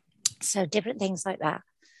 So different things like that.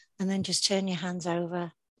 And then just turn your hands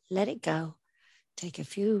over, let it go. Take a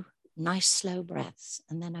few nice slow breaths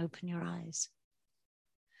and then open your eyes.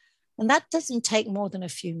 And that doesn't take more than a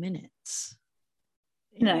few minutes.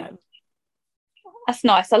 You know. That's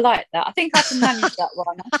nice. I like that. I think I can manage that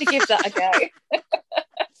one. I have to give that a go.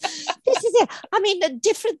 This is it. I mean, the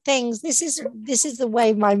different things. This is the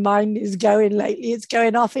way my mind is going lately. It's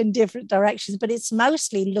going off in different directions, but it's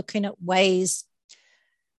mostly looking at ways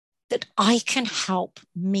that I can help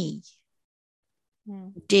me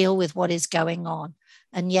deal with what is going on.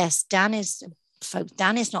 And yes, Dan is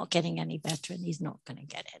not getting any better, and he's not going to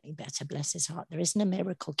get any better, bless his heart. There isn't a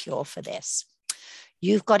miracle cure for this.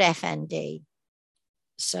 You've got FND.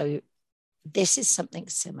 So this is something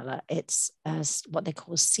similar. It's what they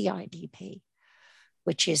call CIDP,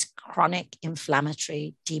 which is chronic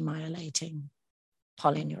inflammatory demyelinating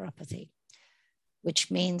polyneuropathy,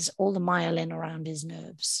 which means all the myelin around his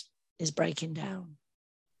nerves is breaking down.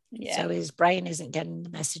 So his brain isn't getting the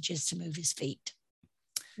messages to move his feet.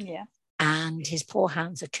 And his poor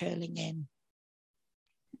hands are curling in.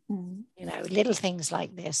 Little things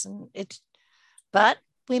like this. But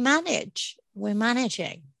we're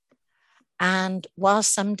managing. And while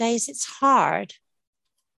some days it's hard,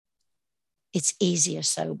 it's easier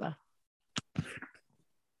sober.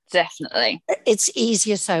 Definitely. It's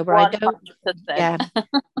easier sober. 100%.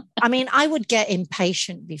 I mean, I would get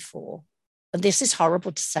impatient before. And this is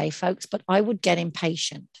horrible to say, folks, but I would get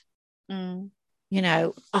impatient. Oh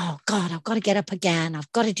God, I've got to get up again.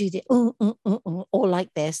 I've got to do this, all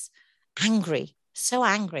like this. Angry, so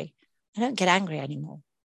angry. I don't get angry anymore.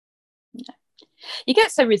 No. You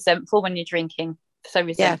get so resentful when you're drinking, so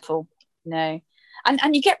resentful,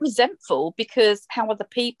 And you get resentful because how other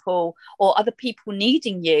people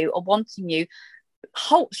needing you or wanting you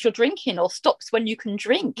halts your drinking or stops when you can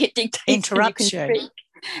drink. It dictates interrupts you. Drink.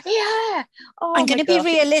 Yeah. I'm going to be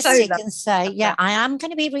realistic and say, I am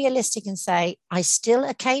going to be realistic and say I still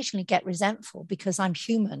occasionally get resentful because I'm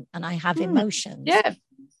human and I have emotions. Yeah.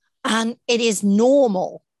 And it is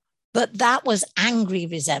normal. But that was angry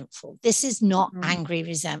resentful. This is not angry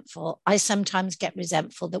resentful. I sometimes get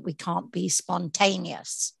resentful that we can't be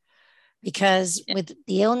spontaneous because with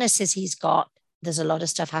the illnesses he's got, there's a lot of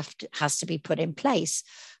stuff has to be put in place.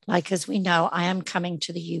 Like, as we know, I am coming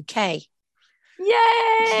to the UK.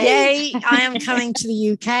 Yay! I am coming to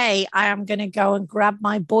the UK. I am going to go and grab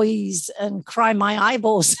my boys and cry my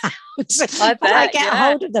eyeballs out. I get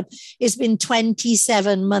hold of them. It's been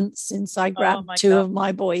 27 months since I grabbed two of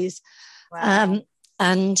my boys. Wow.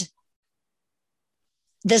 And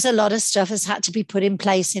there's a lot of stuff has had to be put in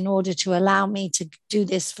place in order to allow me to do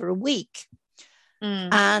this for a week.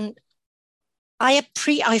 And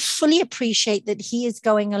I fully appreciate that he is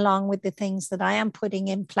going along with the things that I am putting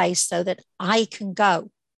in place so that I can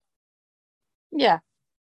go. Yeah.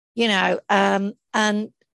 You know,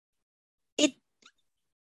 and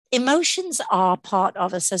emotions are part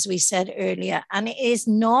of us, as we said earlier, and it is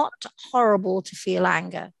not horrible to feel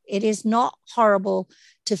anger. It is not horrible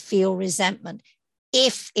to feel resentment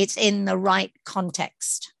if it's in the right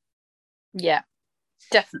context. Yeah,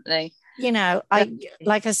 definitely. You know,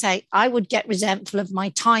 like I say, I would get resentful of my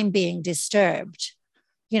time being disturbed.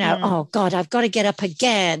 You know, oh God, I've got to get up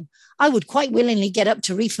again. I would quite willingly get up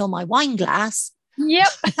to refill my wine glass. Yep.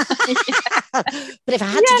 But if I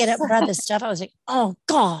had to get up for other stuff, I was like, oh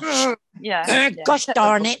gosh, gosh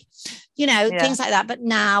darn it, you know, things like that. But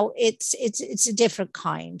now it's a different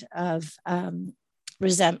kind of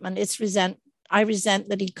resentment. I resent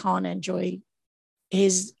that he can't enjoy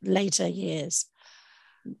his later years,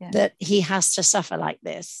 that he has to suffer like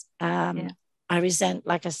this. I resent,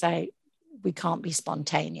 like I say, we can't be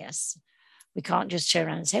spontaneous. We can't just turn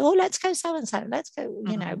around and say, oh, let's go so-and-so, let's go.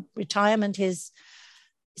 You know, retirement it's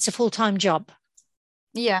a full-time job.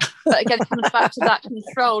 Yeah, but again, it comes back to that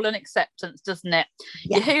control and acceptance, doesn't it?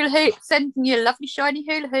 Yeah. Your hula hoop, sending you a lovely shiny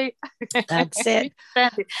hula hoop. That's it.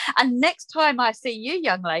 And next time I see you,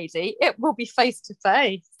 young lady, it will be face to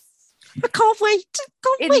face. I can't wait. I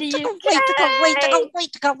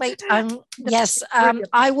can't wait. Yes,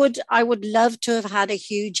 I would love to have had a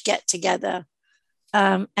huge get together.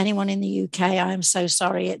 Anyone in the UK, I am so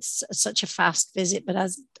sorry. It's such a fast visit, but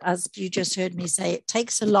as you just heard me say, it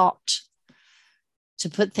takes a lot to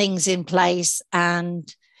put things in place.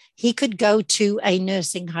 And he could go to a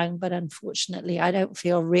nursing home, but unfortunately, I don't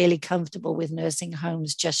feel really comfortable with nursing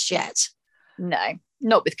homes just yet. No,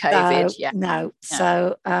 not with COVID. No.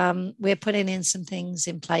 So we're putting in some things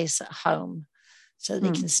in place at home so that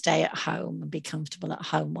they can stay at home and be comfortable at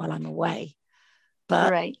home while I'm away.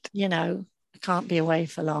 But, you know, I can't be away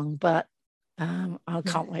for long, but I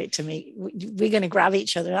can't wait to meet. We're going to grab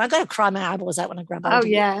each other. I've got to cry my eyeballs out when I grab hold of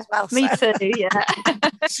you as well. Me too, yeah.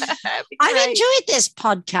 I've enjoyed this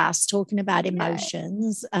podcast talking about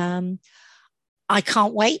emotions. I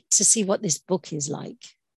can't wait to see what this book is like.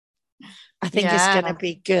 I think it's going to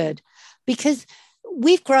be good because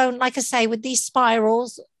we've grown, like I say, with these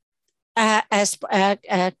spirals,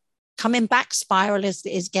 coming back spiral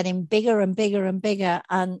is getting bigger and bigger and bigger.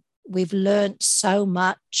 And we've learned so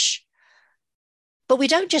much, but we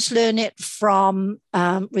don't just learn it from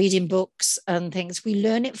reading books and things. We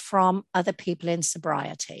learn it from other people in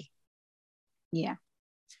sobriety. Yeah.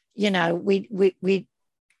 You know, we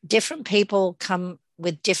different people come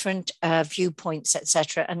with different viewpoints,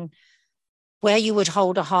 etc. And where you would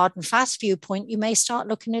hold a hard and fast viewpoint, you may start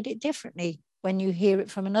looking at it differently when you hear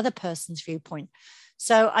it from another person's viewpoint.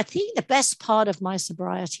 So I think the best part of my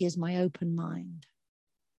sobriety is my open mind.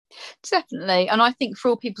 Definitely. And I think for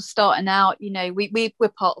all people starting out, you know, we're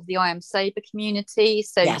part of the I Am Sober community.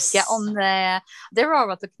 So get on there. There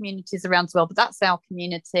are other communities around as well, but that's our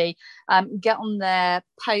community. Get on there,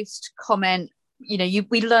 post, comment. You know,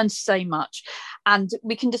 we learn so much. And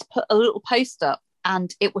we can just put a little post up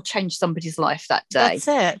and it will change somebody's life that day.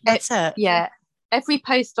 That's it. Yeah. Every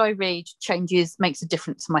post I read makes a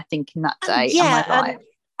difference to my thinking that day and my life.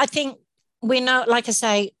 I think we know, like I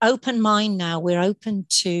say, open mind now. We're open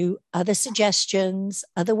to other suggestions,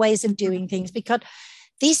 other ways of doing things, because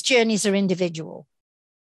these journeys are individual.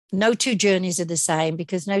 No two journeys are the same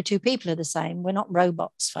because no two people are the same. We're not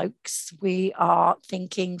robots, folks. We are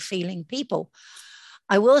thinking, feeling people.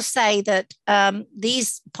 I will say that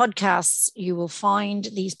these podcasts, you will find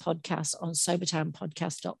these podcasts on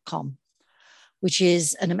sobertownpodcast.com, which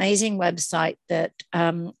is an amazing website that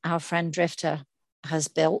our friend Drifter has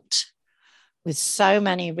built with so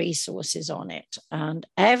many resources on it. And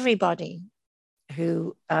everybody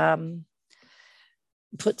who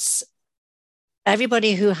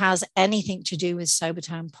everybody who has anything to do with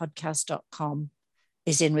sobertownpodcast.com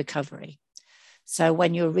is in recovery. So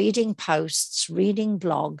when you're reading posts, reading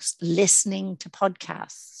blogs, listening to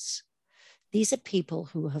podcasts, these are people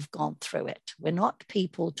who have gone through it. We're not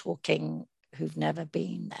people talking who've never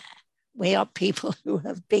been there. We are people who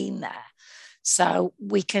have been there. So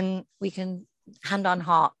we can hand on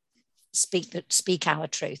heart speak our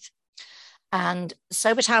truth. And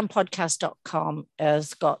sobertownpodcast.com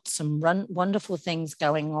has got some wonderful things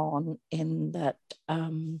going on in that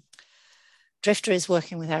Drifter is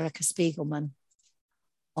working with Erica Spiegelman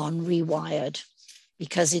on Rewired,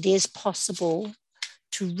 because it is possible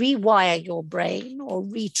to to rewire your brain or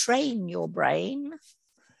retrain your brain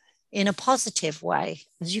in a positive way.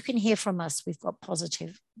 As you can hear from us, we're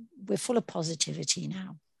full of positivity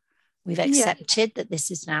now. We've accepted that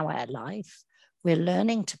this is now our life. We're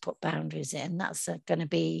learning to put boundaries in. That's going to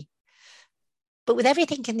be, but with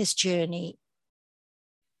everything in this journey,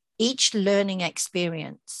 each learning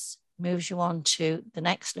experience moves you on to the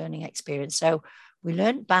next learning experience. So we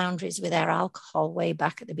learned boundaries with our alcohol way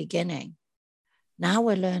back at the beginning. Now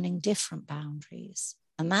we're learning different boundaries.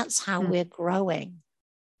 And that's how we're growing,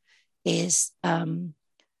 is the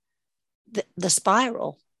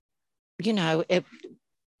spiral. You know,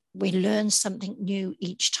 we learn something new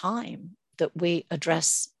each time that we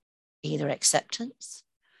address either acceptance,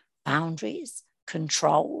 boundaries,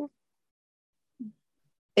 control.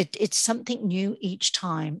 It's something new each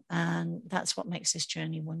time, and that's what makes this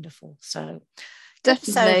journey wonderful. So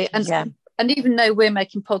definitely. And even though we're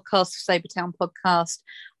making podcasts for Sabretown Podcast,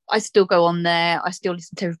 I still go on there. I still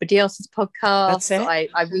listen to everybody else's podcasts. I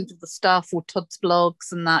read all the stuff, all Todd's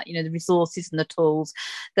blogs and that, you know, the resources and the tools.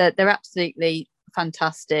 They're absolutely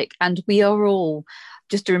fantastic. And we are all,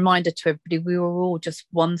 just a reminder to everybody, we are all just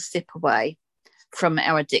one sip away from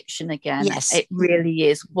our addiction again. Yes, it really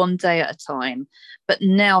is, one day at a time. But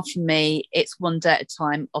now for me, it's one day at a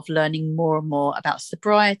time of learning more and more about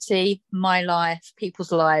sobriety, my life,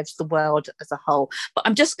 people's lives, the world as a whole. But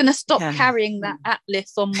I'm just going to stop carrying that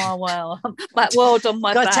atlas on my world, that world on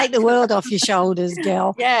my back. Got to take the world off your shoulders,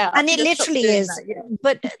 girl. And it literally is that,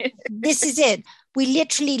 but this is it. We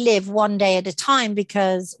literally live one day at a time,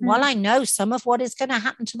 because while I know some of what is going to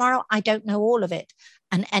happen tomorrow, I don't know all of it.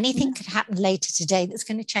 And anything could happen later today that's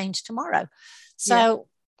going to change tomorrow. So,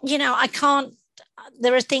 you know, I can't,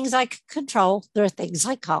 there are things I can control. There are things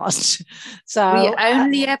I can't. So we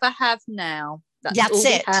only ever have now. That's all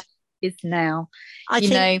it. We have is now.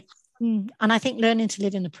 And I think learning to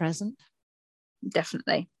live in the present.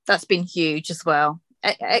 Definitely. That's been huge as well.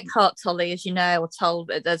 Eckhart Tolle, as you know, or told,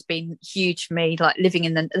 has been huge for me, like living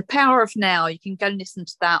in the power of now. You can go and listen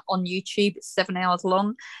to that on YouTube. It's 7 hours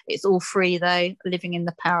long. It's all free though. Living in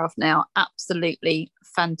the power of now, absolutely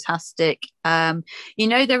fantastic. You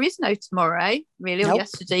know, there is no tomorrow really, or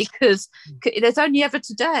yesterday, because there's only ever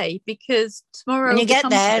today, because tomorrow when you get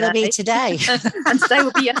there it'll be today and today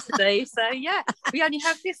will be yesterday. So we only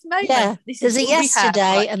have this moment. There's a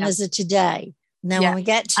yesterday and there's a today. Now, when we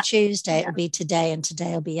get to Tuesday, it'll be today, and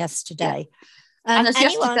today will be yesterday. And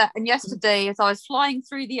yesterday, as I was flying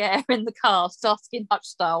through the air in the car, Starsky and Hutch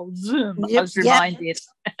style, zoom, I was reminded,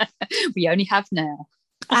 we only have now.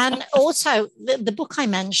 And also, the book I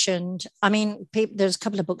mentioned, I mean, there's a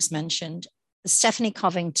couple of books mentioned. Stephanie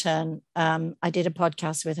Covington, I did a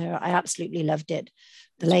podcast with her. I absolutely loved it.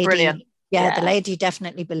 The lady, brilliant. The lady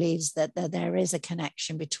definitely believes that there is a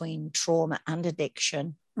connection between trauma and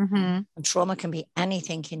addiction. Mm-hmm. And trauma can be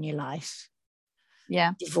anything in your life.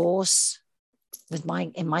 Divorce,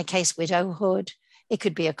 in my case, widowhood. It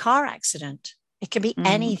could be a car accident. It could be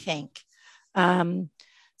anything.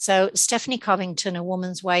 So Stephanie Covington, A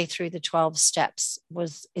Woman's Way Through the 12 Steps,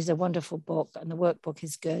 is a wonderful book, and the workbook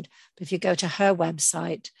is good. But if you go to her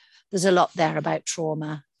website, there's a lot there about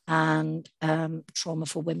trauma and trauma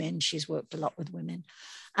for women. She's worked a lot with women.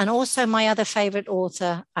 And also my other favorite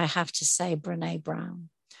author, I have to say, Brene Brown.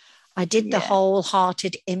 I did the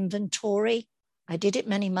wholehearted inventory. I did it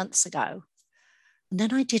many months ago. And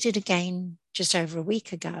then I did it again just over a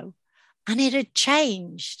week ago. And it had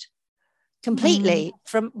changed completely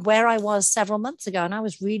from where I was several months ago. And I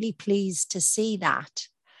was really pleased to see that.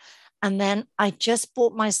 And then I just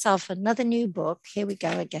bought myself another new book. Here we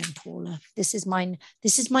go again, Paula. This is my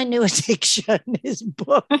new addiction, is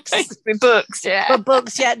books. Books, But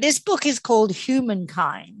books, This book is called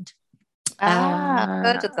Humankind. I've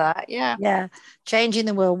heard of that, Changing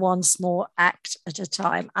the world one small act at a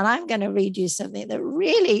time. And I'm going to read you something that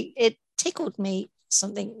really, it tickled me,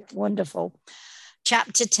 something wonderful.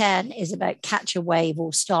 Chapter 10 is about catch a wave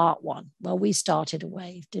or start one. Well, we started a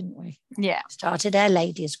wave, didn't we? Yeah. Started our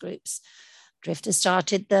ladies groups. Drifter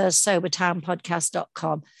started the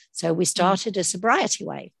sobertownpodcast.com. So we started a sobriety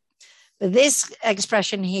wave. But this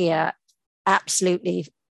expression here absolutely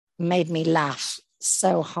made me laugh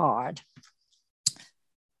so hard.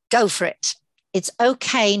 Go for it. It's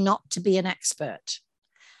okay not to be an expert.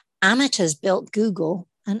 Amateurs built Google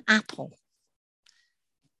and Apple.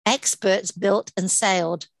 Experts built and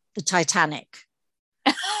sailed the Titanic.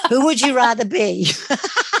 Who would you rather be?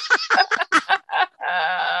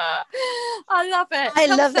 I love it.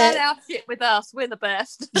 Come sail our ship with us. We're the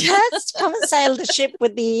best. Yes, come and sail the ship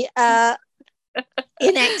with the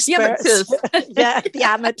Inexperts. The amateurs. Yeah, the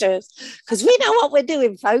amateurs. Because we know what we're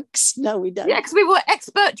doing, folks. No, we don't. Yeah, because we were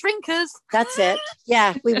expert drinkers. That's it.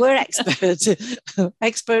 Yeah, we were experts.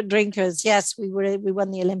 Expert drinkers. Yes, we were. We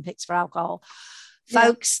won the Olympics for alcohol. Yeah.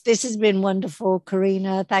 Folks, this has been wonderful.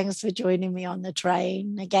 Karina, thanks for joining me on the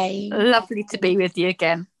train again. Lovely to be with you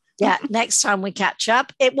again. Yeah, next time we catch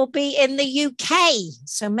up, it will be in the UK.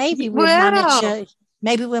 So maybe we'll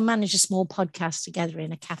manage a small podcast together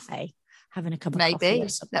in a cafe, having a cup of coffee or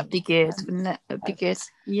something. That'd be good, wouldn't it? That'd be good.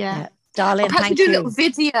 Yeah. Darling, perhaps we do a little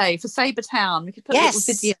video for Sabretown. We could put a little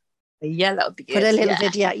video. Yeah, that would be good. Put a little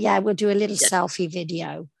video. Yeah, we'll do a little selfie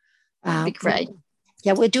video. That'd be great.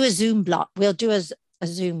 We'll do a Zoom block. We'll do a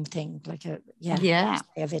Zoom thing, like a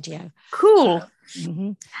video. Cool.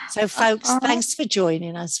 Mm-hmm. So, folks, thanks for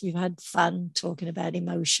joining us. We've had fun talking about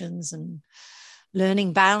emotions and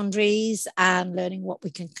learning boundaries and learning what we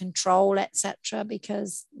can control, etc.,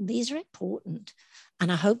 because these are important.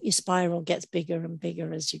 And I hope your spiral gets bigger and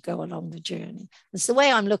bigger as you go along the journey. That's the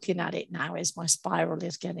way I'm looking at it now, is my spiral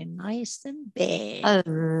is getting nice and big. I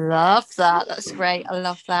love that. That's great. I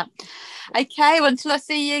love that. Okay, well, until I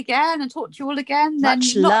see you again and talk to you all again.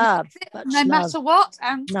 Much love. No matter what.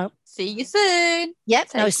 And see you soon. Yep,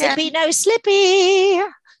 no slippy, no slippy.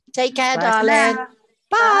 Take care, darling.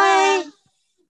 Bye.